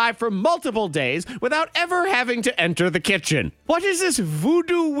survive for multiple days without ever having to enter the kitchen. What is this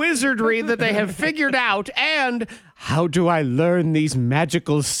voodoo wizardry that they have figured out, and how do I learn these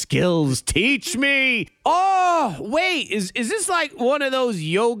magical skills? Teach me! Oh, wait, is this like one of those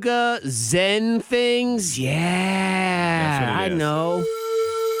yoga Zen things? Yeah, I know.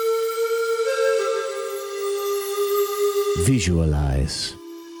 Visualize.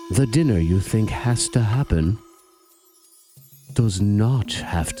 The dinner you think has to happen does not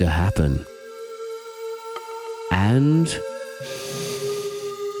have to happen. And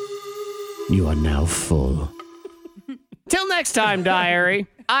you are now full. Till next time, diary,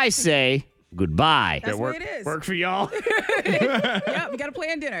 I say goodbye. That's what it is. Work for y'all? Yeah, we got to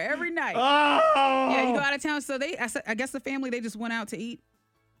plan dinner every night. Oh. Yeah, you go out of town. So I guess the family, they just went out to eat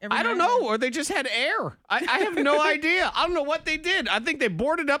every I don't night. know, or they just had air. I have no idea. I don't know what they did. I think they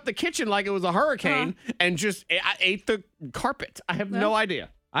boarded up the kitchen like it was a hurricane and just ate the carpet. I have no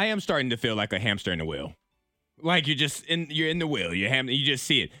idea. I am starting to feel like a hamster in a wheel. Like you're in the wheel. You just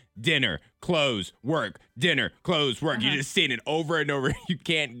see it. Dinner, close, work, dinner, close, work. You're just seeing it over and over. You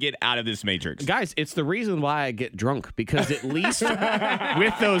can't get out of this matrix. Guys, it's the reason why I get drunk, because at least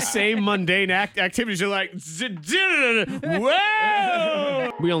with those same mundane activities, you're like,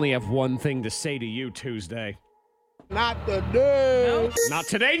 whoa! We only have one thing to say to you, Tuesday. Not today. No. Not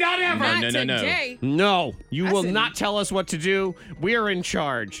today, not ever. Not No. today. No, you will Listen. not tell us what to do. We're in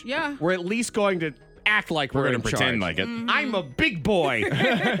charge. Yeah. We're at least going to act like we're We're in going to charge. pretend like it. I'm a big boy.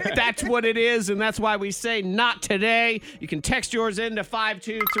 That's what it is, and that's why we say not today. You can text yours into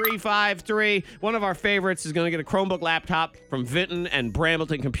 52353. One of our favorites is going to get a Chromebook laptop from Vinton and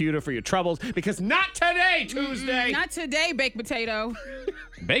Brambleton Computer for your troubles, because not today, Tuesday. Not today, baked potato.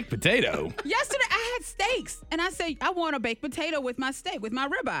 Baked potato. Yesterday, I had steaks, and I said, I want a baked potato with my steak, with my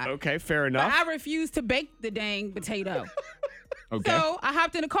ribeye. Okay, fair But enough. I refused to bake the dang potato. Okay. So I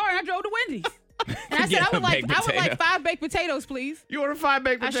hopped in the car and I drove to Wendy's. And I said, Yeah, I would like baked potato. 5 baked potatoes, please. You ordered 5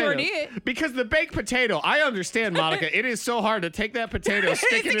 baked I potatoes. sure did. Because the baked potato, I understand, Monica. It is so hard to take that potato,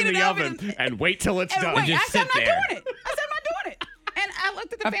 stick it in the oven, and wait till it's And done. wait, just I said I'm sit not there. doing it. I said I'm not doing it. And I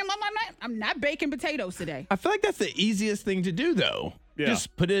looked at the family. I'm not baking potatoes today. I feel like that's the easiest thing to do, though. Yeah.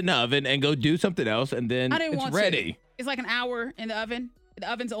 Just put it in the oven and go do something else, and then I didn't it's want ready. to. It's like an hour in the oven. The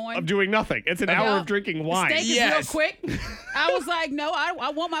oven's on. Of doing nothing. It's an hour of drinking wine. The steak is Yes. real quick. I was like, no,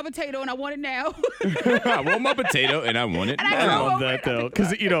 I want my potato and I want it now. I want my potato, and I want it And I I drove now. love over that, it. though.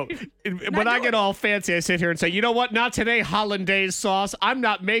 Because, when I doing get all fancy, I sit here and say, you know what? Not today, hollandaise sauce. I'm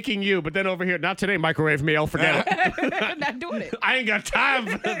not making you. But then over here, not today, microwave meal. Forget it. Not doing it. I ain't got time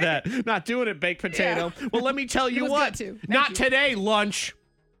for that. Not doing it, baked potato. Well, let me tell you was what. good, too. Thank Not you. today, lunch.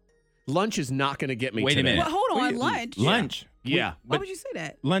 Lunch is not going to get me Wait a today. minute. Well, hold on, lunch. Lunch. Yeah. Why would you say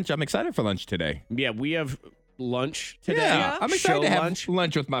that? Lunch. I'm excited for lunch today. Yeah, we have lunch today. Yeah, I'm excited Show to have lunch.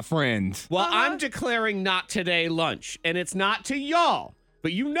 lunch with my friends. Well, I'm declaring not today lunch, and it's not to y'all,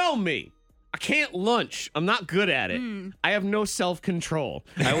 but you know me. I can't lunch. I'm not good at it. I have no self-control.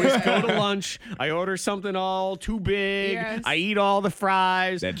 I always go to lunch. I order something all too big. Yes. I eat all the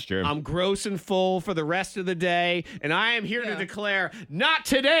fries. That's true. I'm gross and full for the rest of the day, and I am here to Yeah. declare, not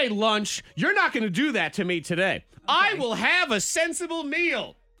today lunch. You're not going to do that to me today. I will have a sensible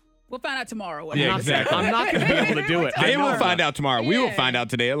meal. We'll find out tomorrow. What Yeah, happens. exactly. I'm not going to be able to do it. They I will know. find out tomorrow. We will Yeah. find out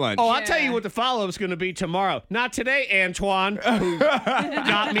today at lunch. Oh, I'll tell you Yeah. what the follow-up's going to be tomorrow. Not today, Antoine, who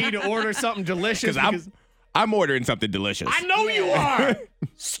got me to order something delicious. Because I'm ordering something delicious. I know you are.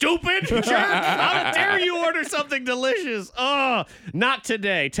 Stupid jerk. How dare you order something delicious? Oh, not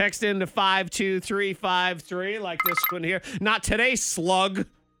today. Text in to 52353 like this one here. Not today, slug.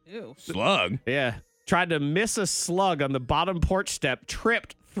 Ew. Slug. Yeah. Tried to miss a slug on the bottom porch step,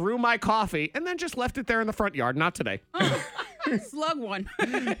 tripped, threw my coffee, and then just left it there in the front yard. Not today. Slug one.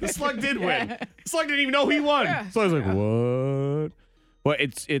 The slug did win. The slug didn't even know he won. So I was like, what? Well,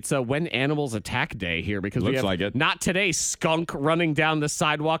 it's When Animals Attack Day here, because we Looks have like it. Not today, skunk running down the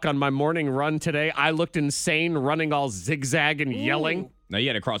sidewalk on my morning run today. I looked insane running all zigzag and yelling. Now you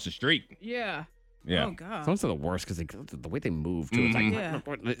had to cross the street. Yeah. Yeah. Oh, God. Those are the worst because the way they move, too. It's like, Yeah.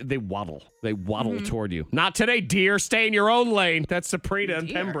 they waddle. They waddle toward you. Not today, dear. Stay in your own lane. That's Sabrina and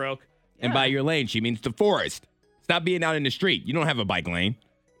Deer. Pembroke. And by your lane, she means the forest. Stop being out in the street. You don't have a bike lane.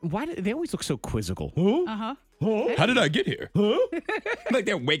 Why do they always look so quizzical? Huh? Uh-huh. How did I get here? Like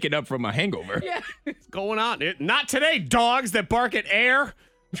they're waking up from a hangover. Yeah. What's going on? Not today, dogs that bark at air.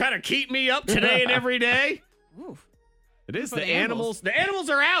 Trying to keep me up today and every day. Oof. It is For the the animals. The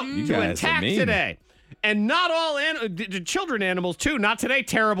animals are out to guys are attack mean. today. And not all children animals, too. Not today,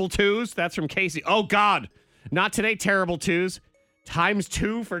 terrible twos. That's from Casey. Oh, God. Not today, terrible twos.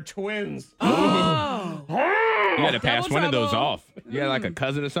 ×2 for twins. You got to pass Double one of those trouble. off. You got like a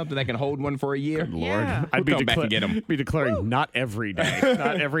cousin or something that can hold one for a year. Lord. Yeah. I'd We'll come back and get 'em. Be declaring not every day.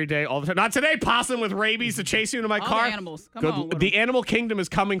 Not every day, all the time. Not today, possum with rabies to chase you into my All car. the animals. Come on with The 'em. animal kingdom is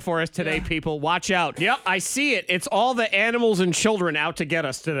coming for us today, people. Watch out. Yep, I see it. It's all the animals and children out to get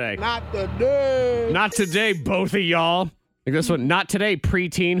us today. Not today. Not today, both of y'all. Like this one, not today,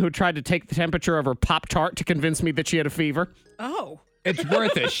 preteen who tried to take the temperature of her Pop-Tart to convince me that she had a fever. Oh. It's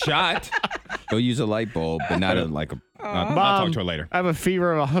worth a shot. Go use a light bulb, but not like a. I'll talk to her later. I have a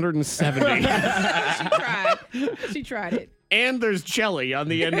fever of 170. She tried it. And there's jelly on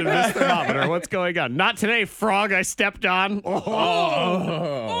the end of this thermometer. What's going on? Not today, frog I stepped on.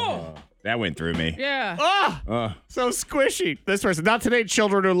 That went through me. Yeah. So squishy. This person, not today,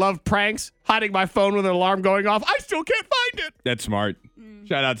 children who love pranks, hiding my phone with an alarm going off. I still can't find it. That's smart.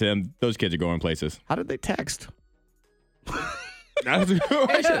 Shout out to them. Those kids are going places. How did they text?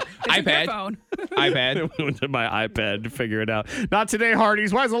 iPad. Phone. iPad. I went to my iPad to figure it out. Not today,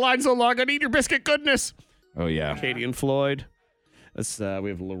 Hardee's. Why is the line so long? I need your biscuit goodness. Oh, yeah. Katie and Floyd. We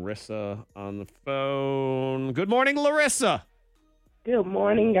have Larissa on the phone. Good morning, Larissa. Good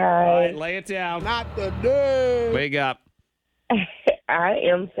morning, guys. All right, lay it down. Not today. Wake up. I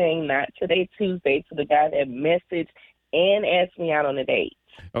am saying not today, Tuesday, to the guy that messaged and asked me out on a date.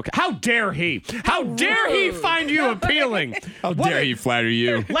 Okay. How dare he? How dare he find you appealing? How dare he flatter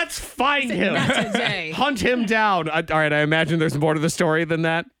you? Let's find him. Not today. Hunt him down. All right, I imagine there's more to the story than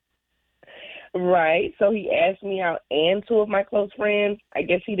that. Right. So he asked me out and two of my close friends. I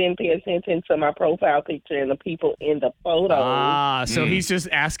guess he didn't pay attention to my profile picture and the people in the photos. So he's just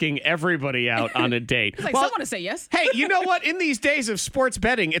asking everybody out on a date. He's like, someone to say yes. Hey, you know what? In these days of sports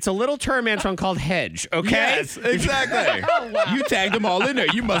betting, it's a little term, Antoine, called hedge, okay? Yes, exactly. You tagged them all in there.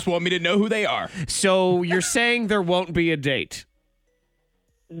 You must want me to know who they are. So you're saying there won't be a date?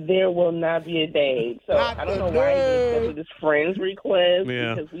 There will not be a date. So I don't know why he accepted his friend's request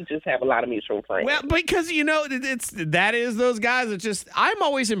because we just have a lot of mutual friends. Well, because, that is those guys that I'm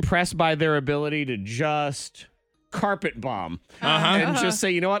always impressed by their ability to just carpet bomb and just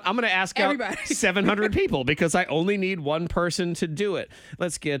say, you know what, I'm going to ask everybody. out 700 people because I only need one person to do it.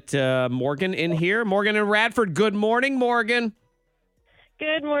 Let's get Morgan in here. Morgan in Radford. Good morning, Morgan.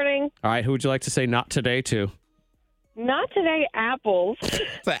 Good morning. All right, who would you like to say not today to? Not today, apples.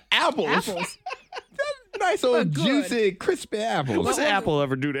 So apples? Nice old juicy, crispy apples. What's an apple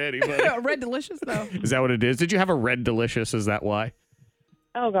ever do to anybody? Red Delicious, though. Is that what it is? Did you have a Red Delicious? Is that why?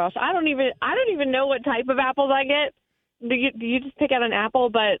 Oh gosh, I don't even know what type of apples I get. You just pick out an apple,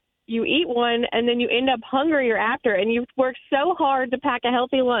 but you eat one and then you end up hungrier after, and you've worked so hard to pack a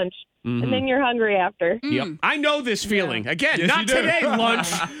healthy lunch. And then you're hungry after. Yep. I know this feeling. Again, Yes, not you do. today,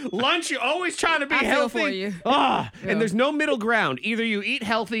 lunch. Lunch, you're always trying to be I feel healthy. for you. And there's no middle ground. Either you eat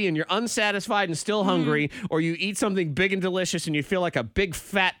healthy and you're unsatisfied and still hungry, or you eat something big and delicious and you feel like a big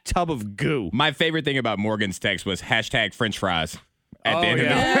fat tub of goo. My favorite thing about Morgan's text was hashtag French fries at the end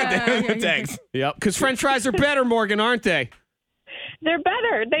of the text. Yep, because French fries are better, Morgan, aren't they? They're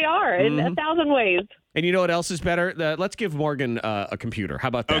better. They are in 1,000 ways. And you know what else is better? Let's give Morgan a computer. How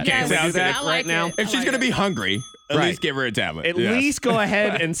about that? Okay, Can we do that I like right now? it. If she's going to be hungry, at Right. least give her a tablet. At least go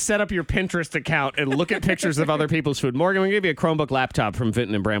ahead and set up your Pinterest account and look at pictures of other people's food. Morgan, we're going to give you a Chromebook laptop from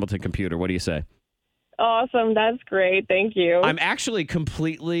Vinton and Brambleton Computer. What do you say? Awesome. That's great. Thank you. I'm actually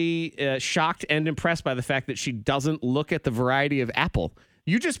completely shocked and impressed by the fact that she doesn't look at the variety of apple.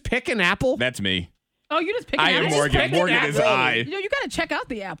 You just pick an apple? That's me. Oh, you just pick I an am apple? Morgan. Morgan is I. You got to check out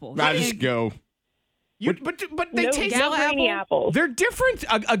the apple. I just go. But they taste no grainy apples. They're different.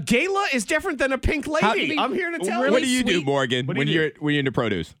 A gala is different than a pink lady. I'm here to tell you. What do you do, Morgan, What do when you you're into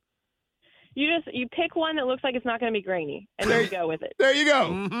produce? You pick one that looks like it's not going to be grainy, and then you go with it. There you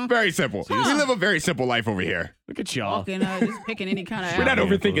go. Very simple. We live a very simple life over here. Look at y'all. Walking, just picking any kind of We're apple.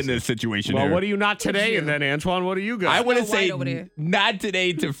 not overthinking this situation Well, here. what are you not today? And then, Antoine, what do you got? I want to Snow White say over there. not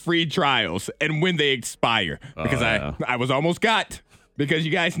today to free trials and when they expire. Because I was almost got. Because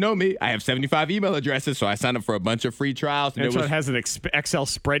you guys know me, I have 75 email addresses, so I signed up for a bunch of free trials. And Antoine has an Excel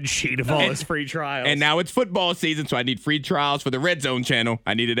spreadsheet of all his free trials. And now it's football season, so I need free trials for the Red Zone channel.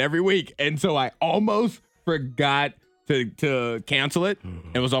 I need it every week. And so I almost forgot to cancel it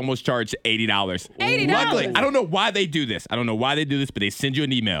and was almost charged $80. $80? Luckily, I don't know why they do this. But they send you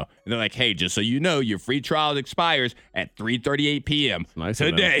an email. And they're like, hey, just so you know, your free trial expires at 3:38 p.m. Nice of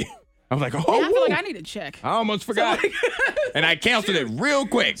them. today. I was like, I oh, feel like I need to check. I almost forgot. And I canceled it real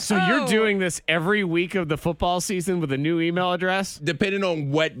quick. So you're doing this every week of the football season with a new email address? Depending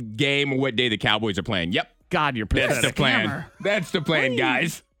on what game or what day the Cowboys are playing. Yep. God, you're That's pathetic. the plan. Scammer. That's the plan,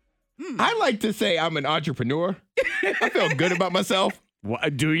 guys. I like to say I'm an entrepreneur. I feel good about myself.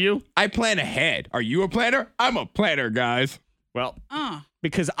 What, do you? I plan ahead. Are you a planner? I'm a planner, guys. Well,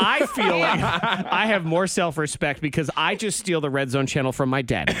 because I feel like I have more self-respect because I just steal the Red Zone channel from my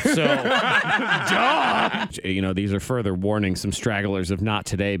dad. So, duh. You know, these are further warnings, some stragglers of not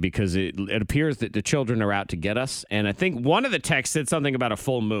today, because it appears that the children are out to get us. And I think one of the texts said something about a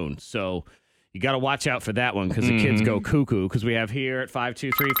full moon. So you got to watch out for that one because the kids go cuckoo. Because we have here at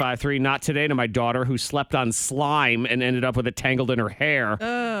 52353, not today, to my daughter who slept on slime and ended up with it tangled in her hair.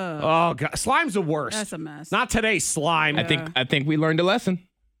 Oh, God. Slime's the worst. That's a mess. Not today, slime. I think we learned a lesson.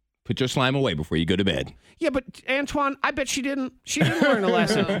 Put your slime away before you go to bed. Yeah, but Antoine, I bet she didn't. She didn't learn a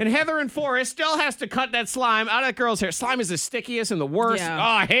lesson. And Heather and Forrest still has to cut that slime out of that girl's hair. Slime is the stickiest and the worst. Yeah. Oh,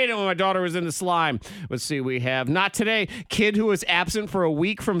 I hate it when my daughter was in the slime. Let's see, we have not today. Kid who was absent for a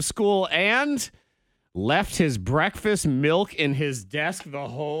week from school and left his breakfast milk in his desk the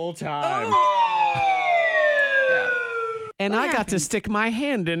whole time. Yeah. And I got to stick my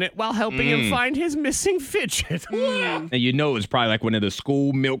hand in it while helping him find his missing fidget. And you know it's probably like one of the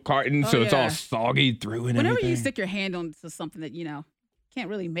school milk cartons, so it's all soggy through and Whenever everything. you stick your hand onto something that, can't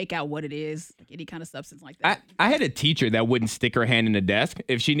really make out what it is, like any kind of substance like that. I had a teacher that wouldn't stick her hand in the desk.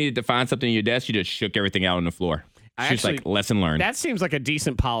 If she needed to find something in your desk, she just shook everything out on the floor. She's like, lesson learned. That seems like a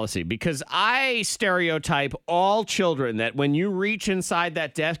decent policy because I stereotype all children that when you reach inside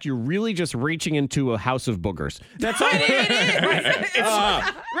that desk, you're really just reaching into a house of boogers. That's all it is.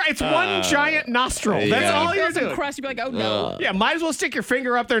 It's one giant nostril. That's all you're doing. Crust, you'd be like, oh no. Yeah, might as well stick your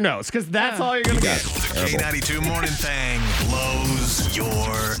finger up their nose because that's all you're going to get. The K92 Morning Thang blows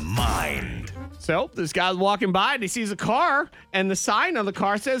your mind. So this guy's walking by and he sees a car and the sign on the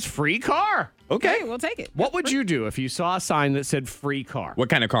car says free car. Okay, we'll take it. What would you do if you saw a sign that said free car? What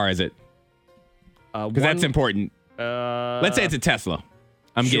kind of car is it? Because that's important. Let's say it's a Tesla.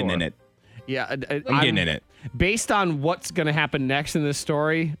 I'm getting in it. Yeah. I'm getting in it. Based on what's going to happen next in this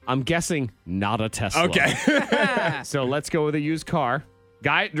story, I'm guessing not a Tesla. Okay. So let's go with a used car.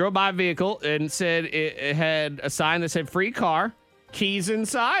 Guy drove by a vehicle and said it had a sign that said free car, keys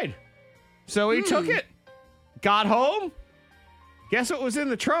inside. So he took it, got home. Guess what was in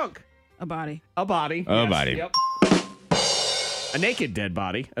the trunk? A body. A body. A body. Yep. A naked dead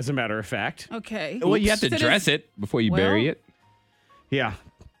body, as a matter of fact. Okay. Well, you have to dress it before you bury it. Yeah.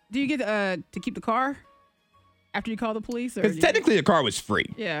 Do you get to keep the car after you call the police? Because technically the car was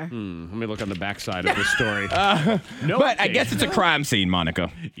free. Yeah. Let me look on the backside of this story. No, but I guess it's a crime scene,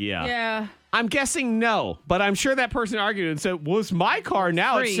 Monica. Yeah. Yeah. I'm guessing no, but I'm sure that person argued and said, well, it's my car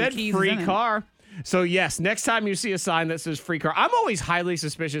now. Free, it said keys free in it. car. So, yes, next time you see a sign that says free car, I'm always highly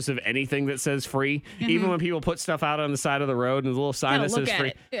suspicious of anything that says free, even when people put stuff out on the side of the road and there's a little sign that says free.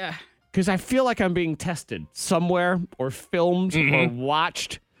 It. Yeah. Because I feel like I'm being tested somewhere or filmed or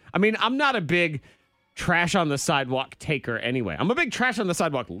watched. I mean, I'm not a big trash on the sidewalk taker anyway. I'm a big trash on the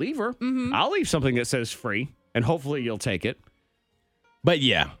sidewalk leaver. I'll leave something that says free, and hopefully you'll take it. But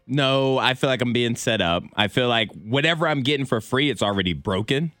yeah, no, I feel like I'm being set up. I feel like whatever I'm getting for free, it's already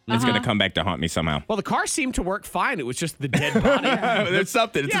broken. It's going to come back to haunt me somehow. Well, the car seemed to work fine. It was just the dead body. There's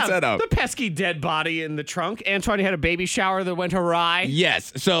something. It's a setup. The pesky dead body in the trunk. Antoine had a baby shower that went awry.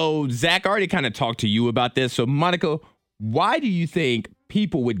 Yes. So Zach already kind of talked to you about this. So Monica, why do you think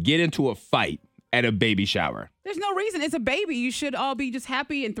people would get into a fight at a baby shower? There's no reason. It's a baby. You should all be just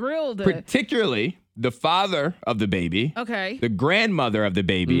happy and thrilled. Particularly the father of the baby, Okay. the grandmother of the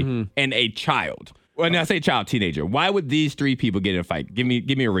baby, and a child. When I say child, teenager. Why would these three people get in a fight? Give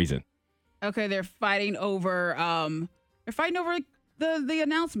me a reason. Okay, they're fighting over the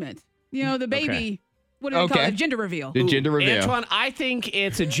announcement. You know, the baby. Okay. What do they call it? Gender reveal. The gender reveal. Antoine, I think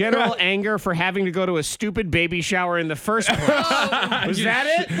it's a general anger for having to go to a stupid baby shower in the first place. Was that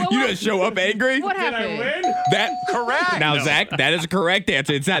it? You just show up angry? What Did I happened? win? That correct. Now, No. Zach, that is a correct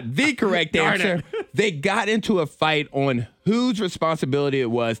answer. It's not the correct Darn answer. They got into a fight on whose responsibility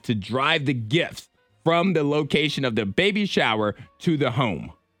it was to drive the gifts from the location of the baby shower to the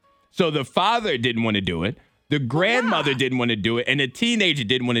home. So the father didn't want to do it. The grandmother didn't want to do it, and the teenager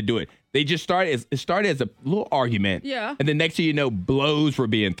didn't want to do it. They just started as a little argument. Yeah. And the next thing you know, blows were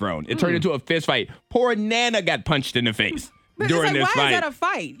being thrown. It turned into a fist fight. Poor Nana got punched in the face during this why fight. is that a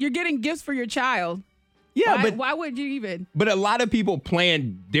fight? You're getting gifts for your child. Yeah, why would you even? But a lot of people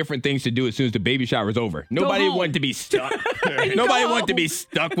plan different things to do as soon as the baby shower is over. Nobody home. wanted to be stuck. Nobody wanted to be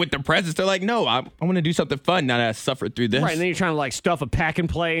stuck with the presents. They're like, no, I want to do something fun now that I suffered through this. Right, and then you're trying to like stuff a pack and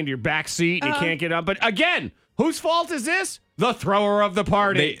play into your back seat and you can't get up. But again, whose fault is this? The thrower of the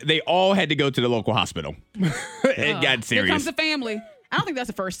party. They all had to go to the local hospital. It got serious. Here comes the family. I don't think that's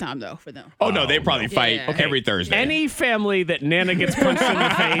the first time though for them. Oh no, they probably fight every Thursday. Any family that Nana gets punched in the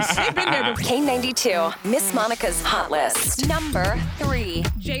face. They've been there before. K92, Miss Monica's Hot List. Number 3.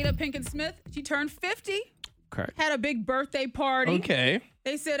 Jada Pinkett Smith, she turned 50. Okay. Had a big birthday party. Okay.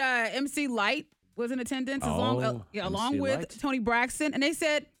 They said MC Light was in attendance along MC with Light. Tony Braxton, and they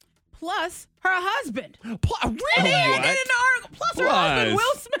said plus her husband. Really? They did in the article. Plus her husband,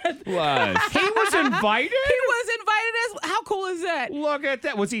 Will Smith. He was invited? He was invited as. How cool is that? Look at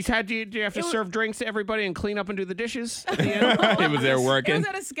that. Do you have to serve drinks to everybody and clean up and do the dishes at the end? He was there working. It was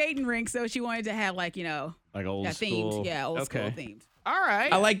at a skating rink, so she wanted to have like old school. themed. Yeah, old school themed. All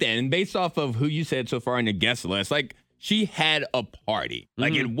right. I like that. And based off of who you said so far in the guest list, like she had a party.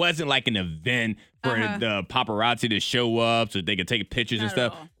 Like it wasn't like an event for the paparazzi to show up so they could take pictures and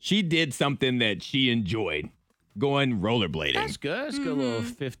stuff. all. She did something that she enjoyed. going rollerblading. That's good. It's a good little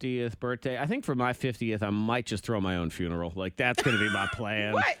 50th birthday. I think for my 50th, I might just throw my own funeral. Like, that's going to be my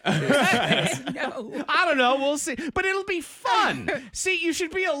plan. What? No. I don't know. We'll see. But it'll be fun. See, you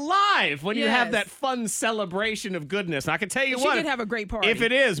should be alive when you have that fun celebration of goodness. And I can tell you what. She did have a great party. If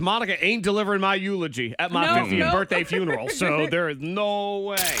it is, Monica ain't delivering my eulogy at my 50th birthday funeral. So there is no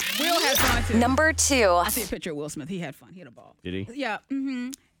way. Will had fun, too. Number 2. I see a picture of Will Smith. He had fun. He had a ball. Did he? Yeah.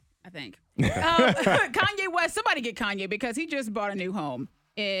 I think. Kanye West, somebody get Kanye because he just bought a new home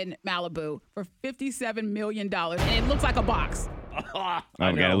in Malibu for $57 million. And it looks like a box. I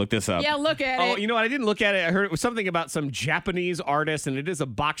gotta look this up. Yeah, look at it. Oh, you know what? I didn't look at it. I heard it was something about some Japanese artist, and it is a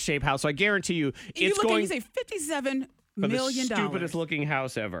box-shaped house. So I guarantee you, it's going. You say $57 for million. The stupidest looking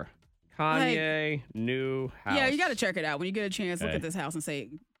house ever. Kanye new house. Yeah, you got to check it out when you get a chance. Look at this house and say,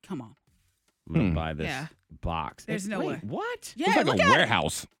 "Come on, I'm gonna buy this box." There's no way. What? Yeah, it's like a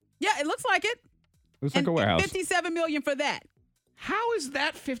warehouse. Yeah, it looks like it. Looks like a warehouse. $57 million for that. How is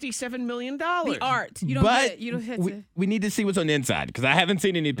that $57 million? The art. You don't get it. You don't have to. We need to see what's on the inside because I haven't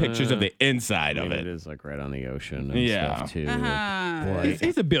seen any pictures of the inside of it. It is like right on the ocean and stuff too. Boy.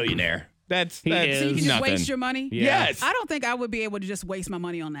 He's a billionaire. That's So you can just nothing. waste your money? Yeah. Yes. I don't think I would be able to just waste my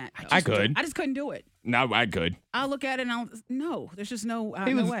money on that. I could. I just couldn't do it. No, I could. I'll look at it and there's just no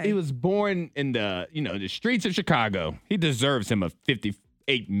way. He was born in the streets of Chicago. He deserves him a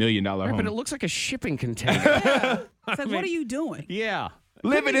 $58 million home. But it looks like a shipping container. It's like, what are you doing? Yeah.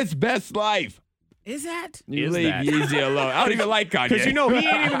 Living his best life. Is that? You leave Yeezy alone. I don't even like Kanye. Because he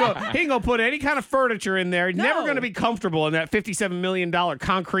ain't gonna put any kind of furniture in there. He's never gonna be comfortable in that $57 million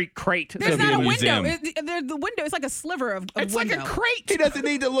concrete crate. There's not a window. museum. The window is like a sliver of It's window. like a crate. He doesn't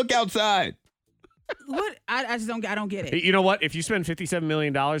need to look outside. What? I just don't get it. You know what? If you spend $57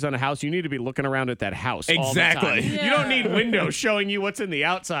 million on a house, you need to be looking around at that house. all the Exactly. time. Yeah. You don't need windows showing you what's in the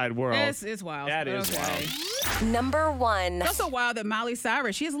outside world. It's wild. That is wild. Number 1. It's also wild that Miley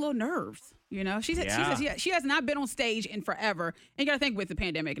Cyrus, she has a little nerves. You know, she has not been on stage in forever. And you got to think with the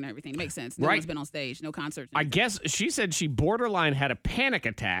pandemic and everything. It makes sense. No one's been on stage, no concerts. I guess she said she borderline had a panic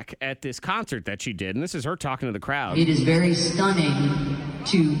attack at this concert that she did. And this is her talking to the crowd. It is very stunning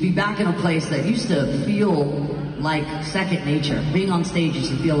to be back in a place that used to feel like second nature. Being on stage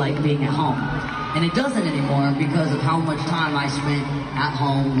used to feel like being at home. And it doesn't anymore because of how much time I spent at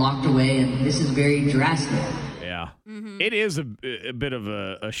home, locked away, and this is very drastic. Yeah. It is a bit of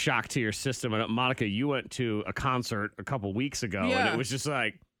a shock to your system. And Monica, you went to a concert a couple weeks ago, and it was just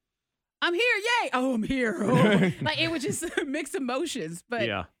like, I'm here, yay! Oh, I'm here. Oh. Like it was just mixed emotions, but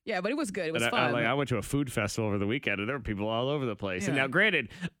but it was good. It was fun. I went to a food festival over the weekend, and there were people all over the place. And now, granted,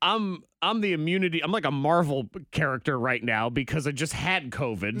 I'm the immunity. I'm like a Marvel character right now because I just had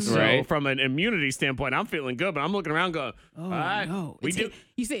COVID. So from an immunity standpoint, I'm feeling good. But I'm looking around, going, "Oh all right, no,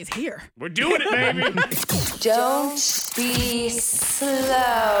 you say it's here. We're doing it, baby." Don't be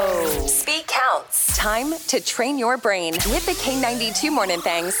slow. Speed counts. Time to train your brain with the K92 Morning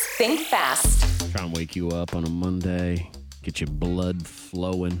Thangs. Think fast. Try and wake you up on a Monday, get your blood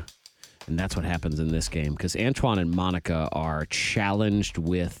flowing. And that's what happens in this game because Antoine and Monica are challenged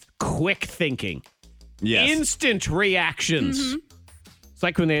with quick thinking. Yes. Instant reactions. It's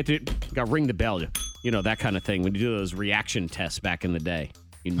like when they had to ring the bell, that kind of thing. When you do those reaction tests back in the day.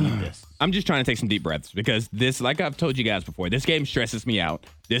 You need this. I'm just trying to take some deep breaths because this, like I've told you guys before, this game stresses me out.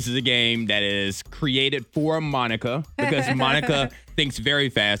 This is a game that is created for Monica because Monica thinks very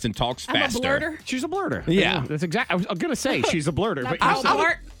fast and talks faster. I'm a blurter. She's a blurter. Yeah. That's exactly. I was going to say she's a blurter. But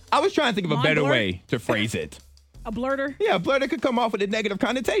I was trying to think of a better way to phrase it. A blurter? Yeah, a blurter could come off with a negative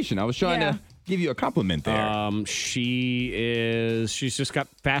connotation. I was trying to give you a compliment there. She's just got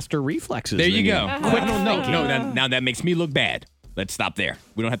faster reflexes. There you go. Quick thinking. No, now that makes me look bad. Let's stop there.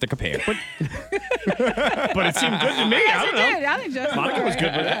 We don't have to compare. But it seemed good to me. I don't know. I think Justin Monica was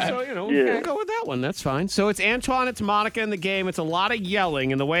good with it, so we'll go with that one. That's fine. So it's Antoine, it's Monica in the game. It's a lot of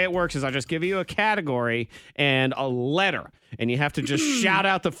yelling, and the way it works is I just give you a category and a letter, and you have to just shout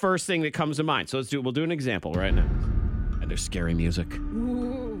out the first thing that comes to mind. So we'll do an example right now. And there's scary music.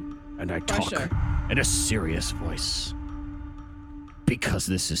 Ooh. And I talk in a serious voice because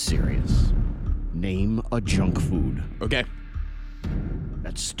this is serious. Name a junk food. Okay.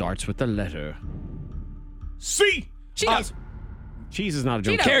 That starts with the letter C. Cheetos. Cheese is not a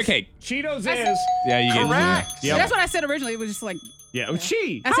junk Cheetos. food. Carrot cake. Cheetos is. Yeah, you get correct. Yep. That's what I said originally. It was just like. Yeah, it was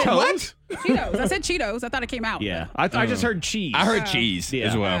cheese. I said what? Cheetos. I said Cheetos. I thought it came out. Yeah, I just heard cheese. I heard cheese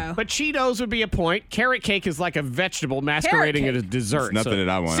as well. But Cheetos would be a point. Carrot cake is like a vegetable masquerading as a dessert. It's nothing that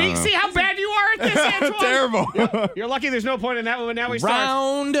I want. See how bad you are at this, Antoine? Terrible. You're lucky there's no point in that one. But now we start.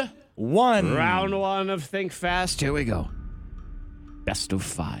 Round one. Round one of Think Fast. Here we go. Best of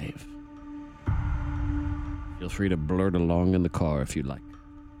 5. Feel free to blurt along in the car if you like.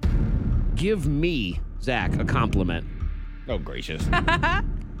 Give me, Zach, a compliment. Oh, gracious.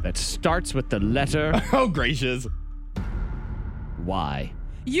 That starts with the letter. Oh, gracious. Y.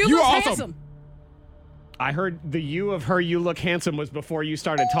 You look awesome. handsome. I heard the you of her, you look handsome was before you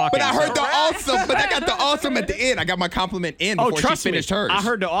started talking. But I heard the awesome, but I got the awesome at the end. I got my compliment in before she finished hers. I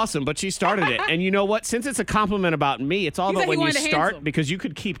heard the awesome, but she started it. And you know what? Since it's a compliment about me, it's all about when you start because you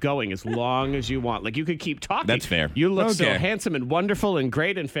could keep going as long as you want. Like you could keep talking. That's fair. You look so handsome and wonderful and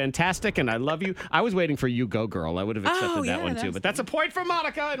great and fantastic, and I love you. I was waiting for you go, girl. I would have accepted that one too. But that's a point for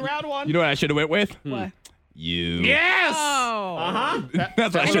Monica in round one. You know what I should have went with? What? You. Yes! Oh. Uh-huh.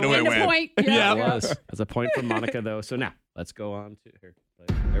 That's what I should have went with. Point. Yeah, it was. That's a point for Monica, though. So now, let's go on to here.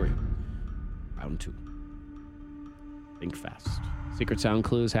 There we go. Round 2. Think fast. Secret sound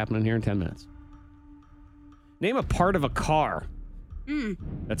clues happening here in 10 minutes. Name a part of a car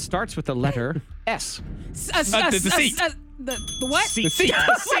that starts with the letter S. The seat. The what? Seat. The seat.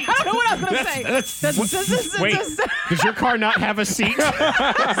 I know what I was going to say. Wait, does your car not have a seat? Is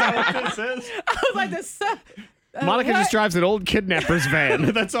that what this is? I was like, Monica just drives an old kidnapper's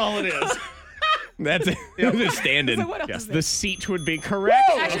van. That's all it is. That's it. Just standing. So what else Yes, is the it? seat would be correct.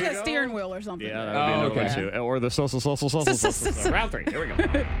 Actually, a steering wheel or something. Yeah, that would be another one too. Or the social. Round 3. Here we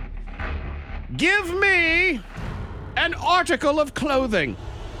go. Give me an article of clothing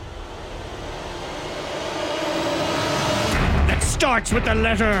that starts with the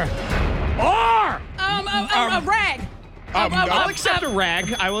letter R. A rag. I'll accept a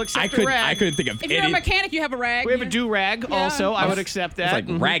rag. I will accept a rag. I couldn't think of If you're a mechanic, you have a rag. We have a do-rag also. I would accept that. It's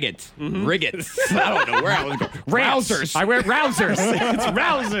like raggets, riggets. I don't know where I was going. Rousers. I wear rousers. It's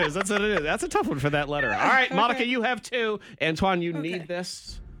rousers. That's what it is. That's a tough one for that letter. All right, Monica, you have 2. Antoine, you need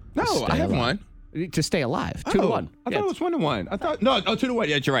this. No, I have one. To stay alive. 2 to 1. I thought it was 1-1. I thought 2 to 1.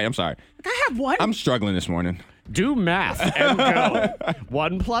 Yeah, you're right. I'm sorry. I have one. I'm struggling this morning. Do math and go.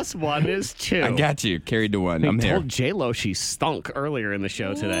 1 + 1 is 2. I got you. Carried to 1. I'm here. Told J-Lo she stunk earlier in the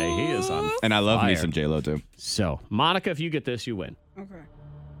show today. He is on fire. And I love me some J-Lo too. So, Monica, if you get this, you win. Okay.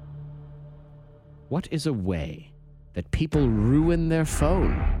 What is a way that people ruin their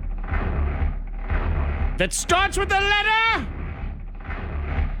phone that starts with the letter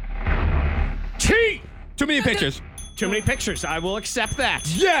T? Too many pictures. Too many pictures. I will accept that.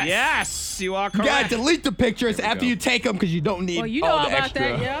 Yes. Yes, you are You correct. gotta delete the pictures after you take them because you don't need Well, you know all all the about extra.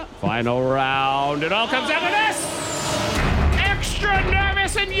 that, yeah. Final round. It all comes down to this. Extra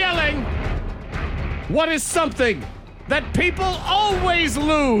nervous and yelling. What is something that people always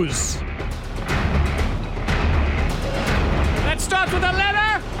lose? That starts with a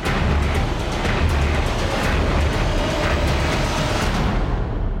letter.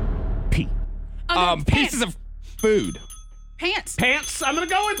 P. Pieces of food. Pants. Pants. I'm going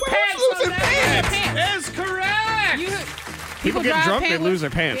to go with pants. losing Pants. Is correct. People get drive drunk, they pantless. lose their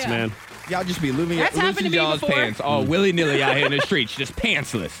pants, Yeah. man. Y'all just be losing That's happened to me y'all's before. pants all willy-nilly out here in the streets, just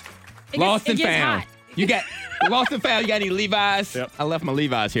pantsless. Lost it and gets found. hot. You got lost and found. You got any Levi's? Yep. I left my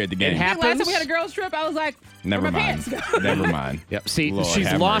Levi's here at the game. Last time we had a girls trip, I was like, Never where my mind. pants go? Never mind. Yep. See, Lord she's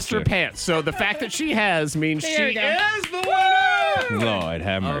have lost mercy. her pants. So the fact that she has means There she you go. is the winner. Lord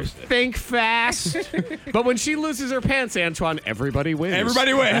have mercy. Think fast. But when she loses her pants, Antoine, everybody wins.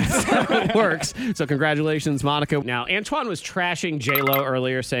 Everybody wins. It works. So congratulations, Monica. Now, Antoine was trashing J-Lo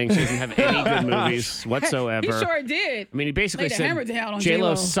earlier, saying she doesn't have any good movies whatsoever. He sure did. I mean, he basically Laid the said hammer down on J-Lo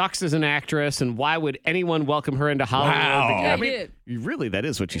J-Lo. sucks as an actress, and why would anyone welcome her into Hollywood? Wow. Yeah, I he mean, did. really, that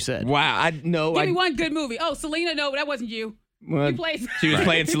is what you said. Wow. I know. Give me one good movie. Oh, Selena, no, that wasn't you. You played. She was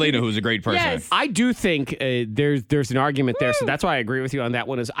playing Selena, who's a great person. Yes. I do think there's an argument there, so that's why I agree with you on that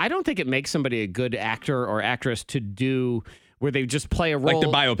one. Is I don't think it makes somebody a good actor or actress to do where they just play a role. Like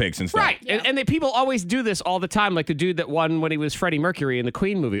the biopics and stuff. Right. And people always do this all the time, like the dude that won when he was Freddie Mercury in the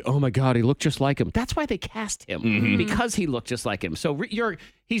Queen movie. Oh, my God, he looked just like him. That's why they cast him, because he looked just like him. So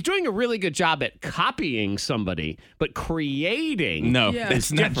he's doing a really good job at copying somebody, but creating. No, Yeah.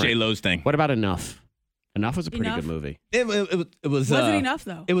 it's not different. J-Lo's thing. What about Enough? Enough was a pretty Enough? good movie. It was. Was it enough,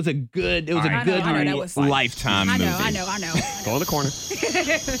 though? It was a good. It was All a right. good I know, that was- Lifetime I movie. know, I know. Go in the corner.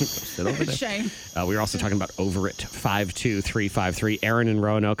 Sit over there. Shame. We were also talking about Over It, 52353. Aaron in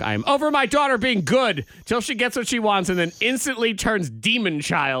Roanoke. I am over my daughter being good till she gets what she wants and then instantly turns demon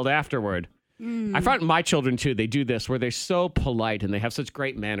child afterward. I find my children, too, they do this where they're so polite and they have such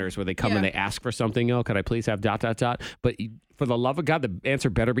great manners where they come and they ask for something. Oh, could I please have ... But for the love of God, the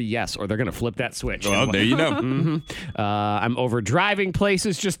answer better be yes, or they're going to flip that switch. Well, there you know. I'm over driving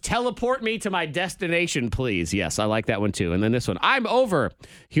places. Just teleport me to my destination, please. Yes, I like that one, too. And then this one. I'm over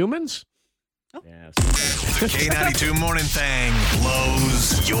humans Yes. The K92 Morning Thing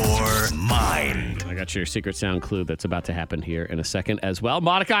blows your mind. I got your secret sound clue that's about to happen here in a second as well.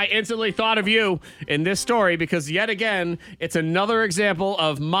 Monica, I instantly thought of you in this story because yet again, it's another example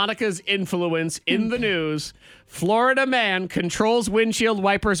of Monica's influence in the news. Florida man controls windshield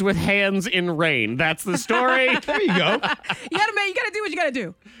wipers with hands in rain. That's the story. There you go. You gotta do what you gotta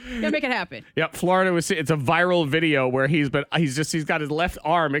do. You gotta make it happen. Yep, Florida it's a viral video where he's got his left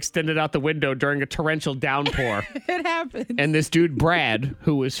arm extended out the window during a torrential downpour. It happens. And this dude Brad,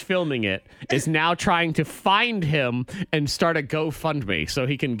 who was filming it, is now trying to find him and start a GoFundMe so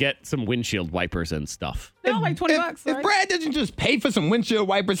he can get some windshield wipers and stuff. They're like $20, right? If Brad doesn't just pay for some windshield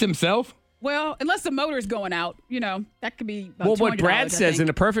wipers himself. Well, unless the motor's going out, that could be about Well, what $20, Brad says in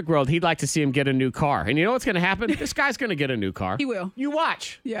a perfect world, he'd like to see him get a new car. And you know what's going to happen? This guy's going to get a new car. He will. You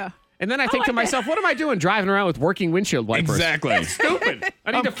watch. Yeah. And then I think to myself, what am I doing driving around with working windshield wipers? Exactly. That's stupid.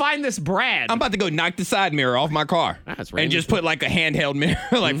 I need to find this Brad. I'm about to go knock the side mirror off my car. That's and just put like a handheld mirror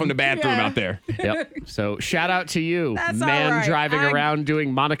from the bathroom out there. Yep. So shout out to you, That's man all right. driving around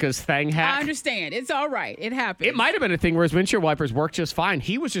doing Monica's thang hack. I understand. It's all right. It happens. It might have been a thing where his windshield wipers worked just fine.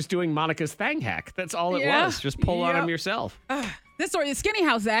 He was just doing Monica's thang hack. That's all it was. Just pull on them yourself. This story is Skinny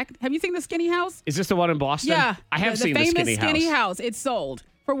House, Zach. Have you seen the Skinny House? Is this the one in Boston? Yeah. I have seen the famous Skinny House. It's sold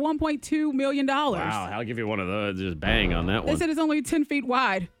for $1.2 million. Wow, I'll give you one of those. Just bang on that They one. said it's only 10 feet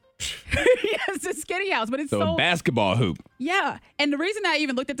wide. It's a Skinny House, but it's So a sold. basketball hoop. Yeah. And the reason I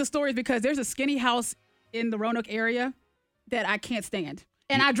even looked at the story is because there's a Skinny House in the Roanoke area that I can't stand.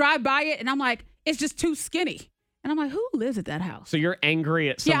 And I drive by it and I'm like, it's just too skinny. And I'm like, who lives at that house? So you're angry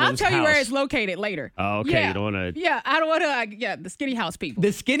at Yeah, I'll someone's tell you where house. it's located later. Oh, okay. Yeah. You don't want to. Yeah, I don't want to. The Skinny House people.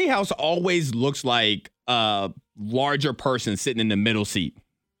 The skinny house always looks like a larger person sitting in the middle seat.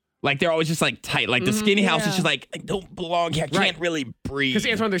 Like they're always just like tight. Like the skinny house is just like, I don't belong here. I can't really breathe.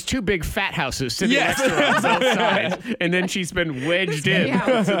 Because Antoine, there's two big fat houses sitting Yes. next to her on both sides, and then she's been wedged in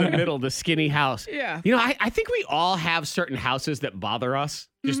house. to the middle, the skinny house. Yeah. You know, I think we all have certain houses that bother us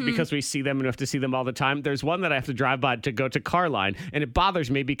just because we see them and have to see them all the time. There's one that I have to drive by to go to Carline, and it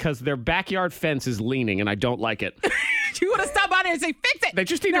bothers me because their backyard fence is leaning, and I don't like it. You want to stop by there and say, fix it. They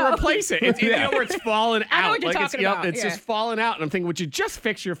just need to replace it. It's, you know where it's falling out. I know what you're like talking it's, about. It's just falling out. And I'm thinking, would you just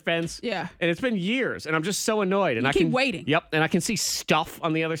fix your fence? Yeah. And it's been years, and I'm just so annoyed. And You I keep can waiting. Yep. And I can see stuff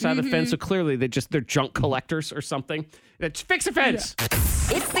on the other side of the fence. So clearly they're junk collectors or something. Let's fix a fence.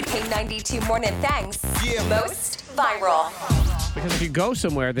 It's the K92 Morning Thangs. Most viral. Because if you go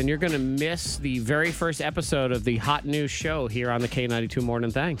somewhere, then you're going to miss the very first episode of the hot news show here on the K92 Morning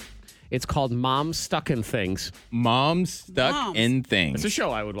Thing. It's called Mom's Stuck in Things. Mom's stuck in things. It's a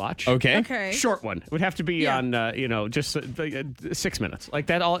show I would watch. Okay. Short one. It would have to be on, just 6 minutes. Like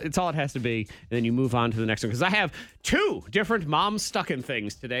that. It's all it has to be. And then you move on to the next one. Because I have two different Mom's Stuck in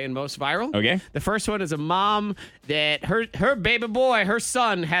Things today in Most Viral. Okay. The first one is a mom that her baby boy, her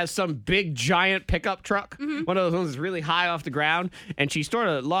son, has some big giant pickup truck. One of those ones that's really high off the ground. And she sort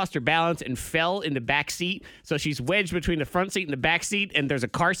of lost her balance and fell in the back seat. So she's wedged between the front seat and the back seat. And there's a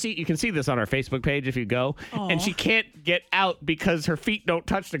car seat. You can see this on our Facebook page if you go. Aww. And she can't get out because her feet don't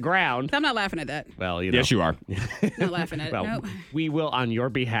touch the ground. I'm not laughing at that. Well, you know. Yes, you are. Not laughing at it. Well, Nope. we will on your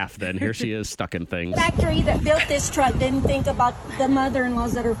behalf then. Here she is stuck in things. Factory that built this truck didn't think about the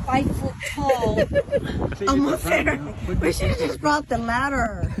mother-in-laws that are 5 foot tall. Almost there. We should have just brought the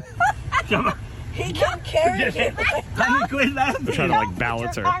ladder. He can carry it. I'm trying to like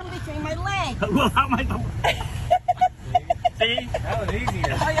balance her. Arm between my legs. Well, how am I? See, that was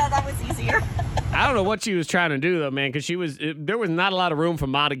easier. Oh yeah, that was easier. I don't know what she was trying to do though, man, because there was not a lot of room for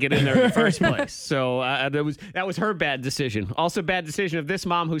Ma to get in there in the first place. So that was her bad decision. Also, bad decision of this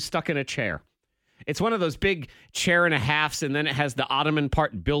mom who's stuck in a chair. It's one of those big chair and a halves, and then it has the ottoman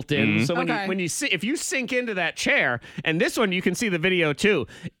part built in. So if you sink into that chair, and this one you can see the video too.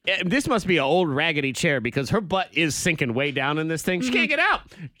 This must be an old raggedy chair because her butt is sinking way down in this thing. She can't get out.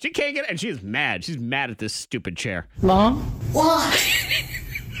 She can't get, and she is mad. She's mad at this stupid chair. Mom? What?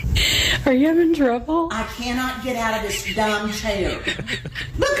 Are you having trouble? I cannot get out of this dumb chair.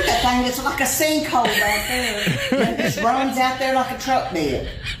 Look at that thing. It's like a sinkhole back there. It just runs out there like a truck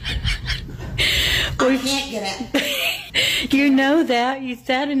bed. I can't get out. You know that. You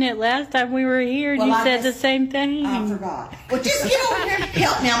sat in it last time we were here and Well, you I said just- the same thing. I forgot. Well, just get over here and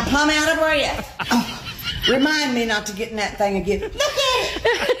help me. I'm plumb out of breath. Oh, remind me not to get in that thing again. Look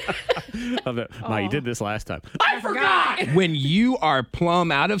at it. Love it. Ma, you did this last time. I forgot. When you are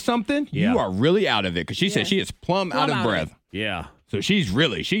plumb out of something, Yeah. you are really out of it. Because she said she is plumb out of breath. Yeah. So she's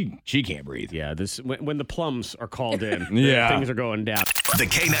really, she can't breathe. Yeah, when the plums are called in, Yeah. things are going down. The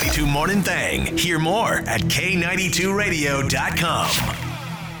K92 Morning Thing. Hear more at K92Radio.com.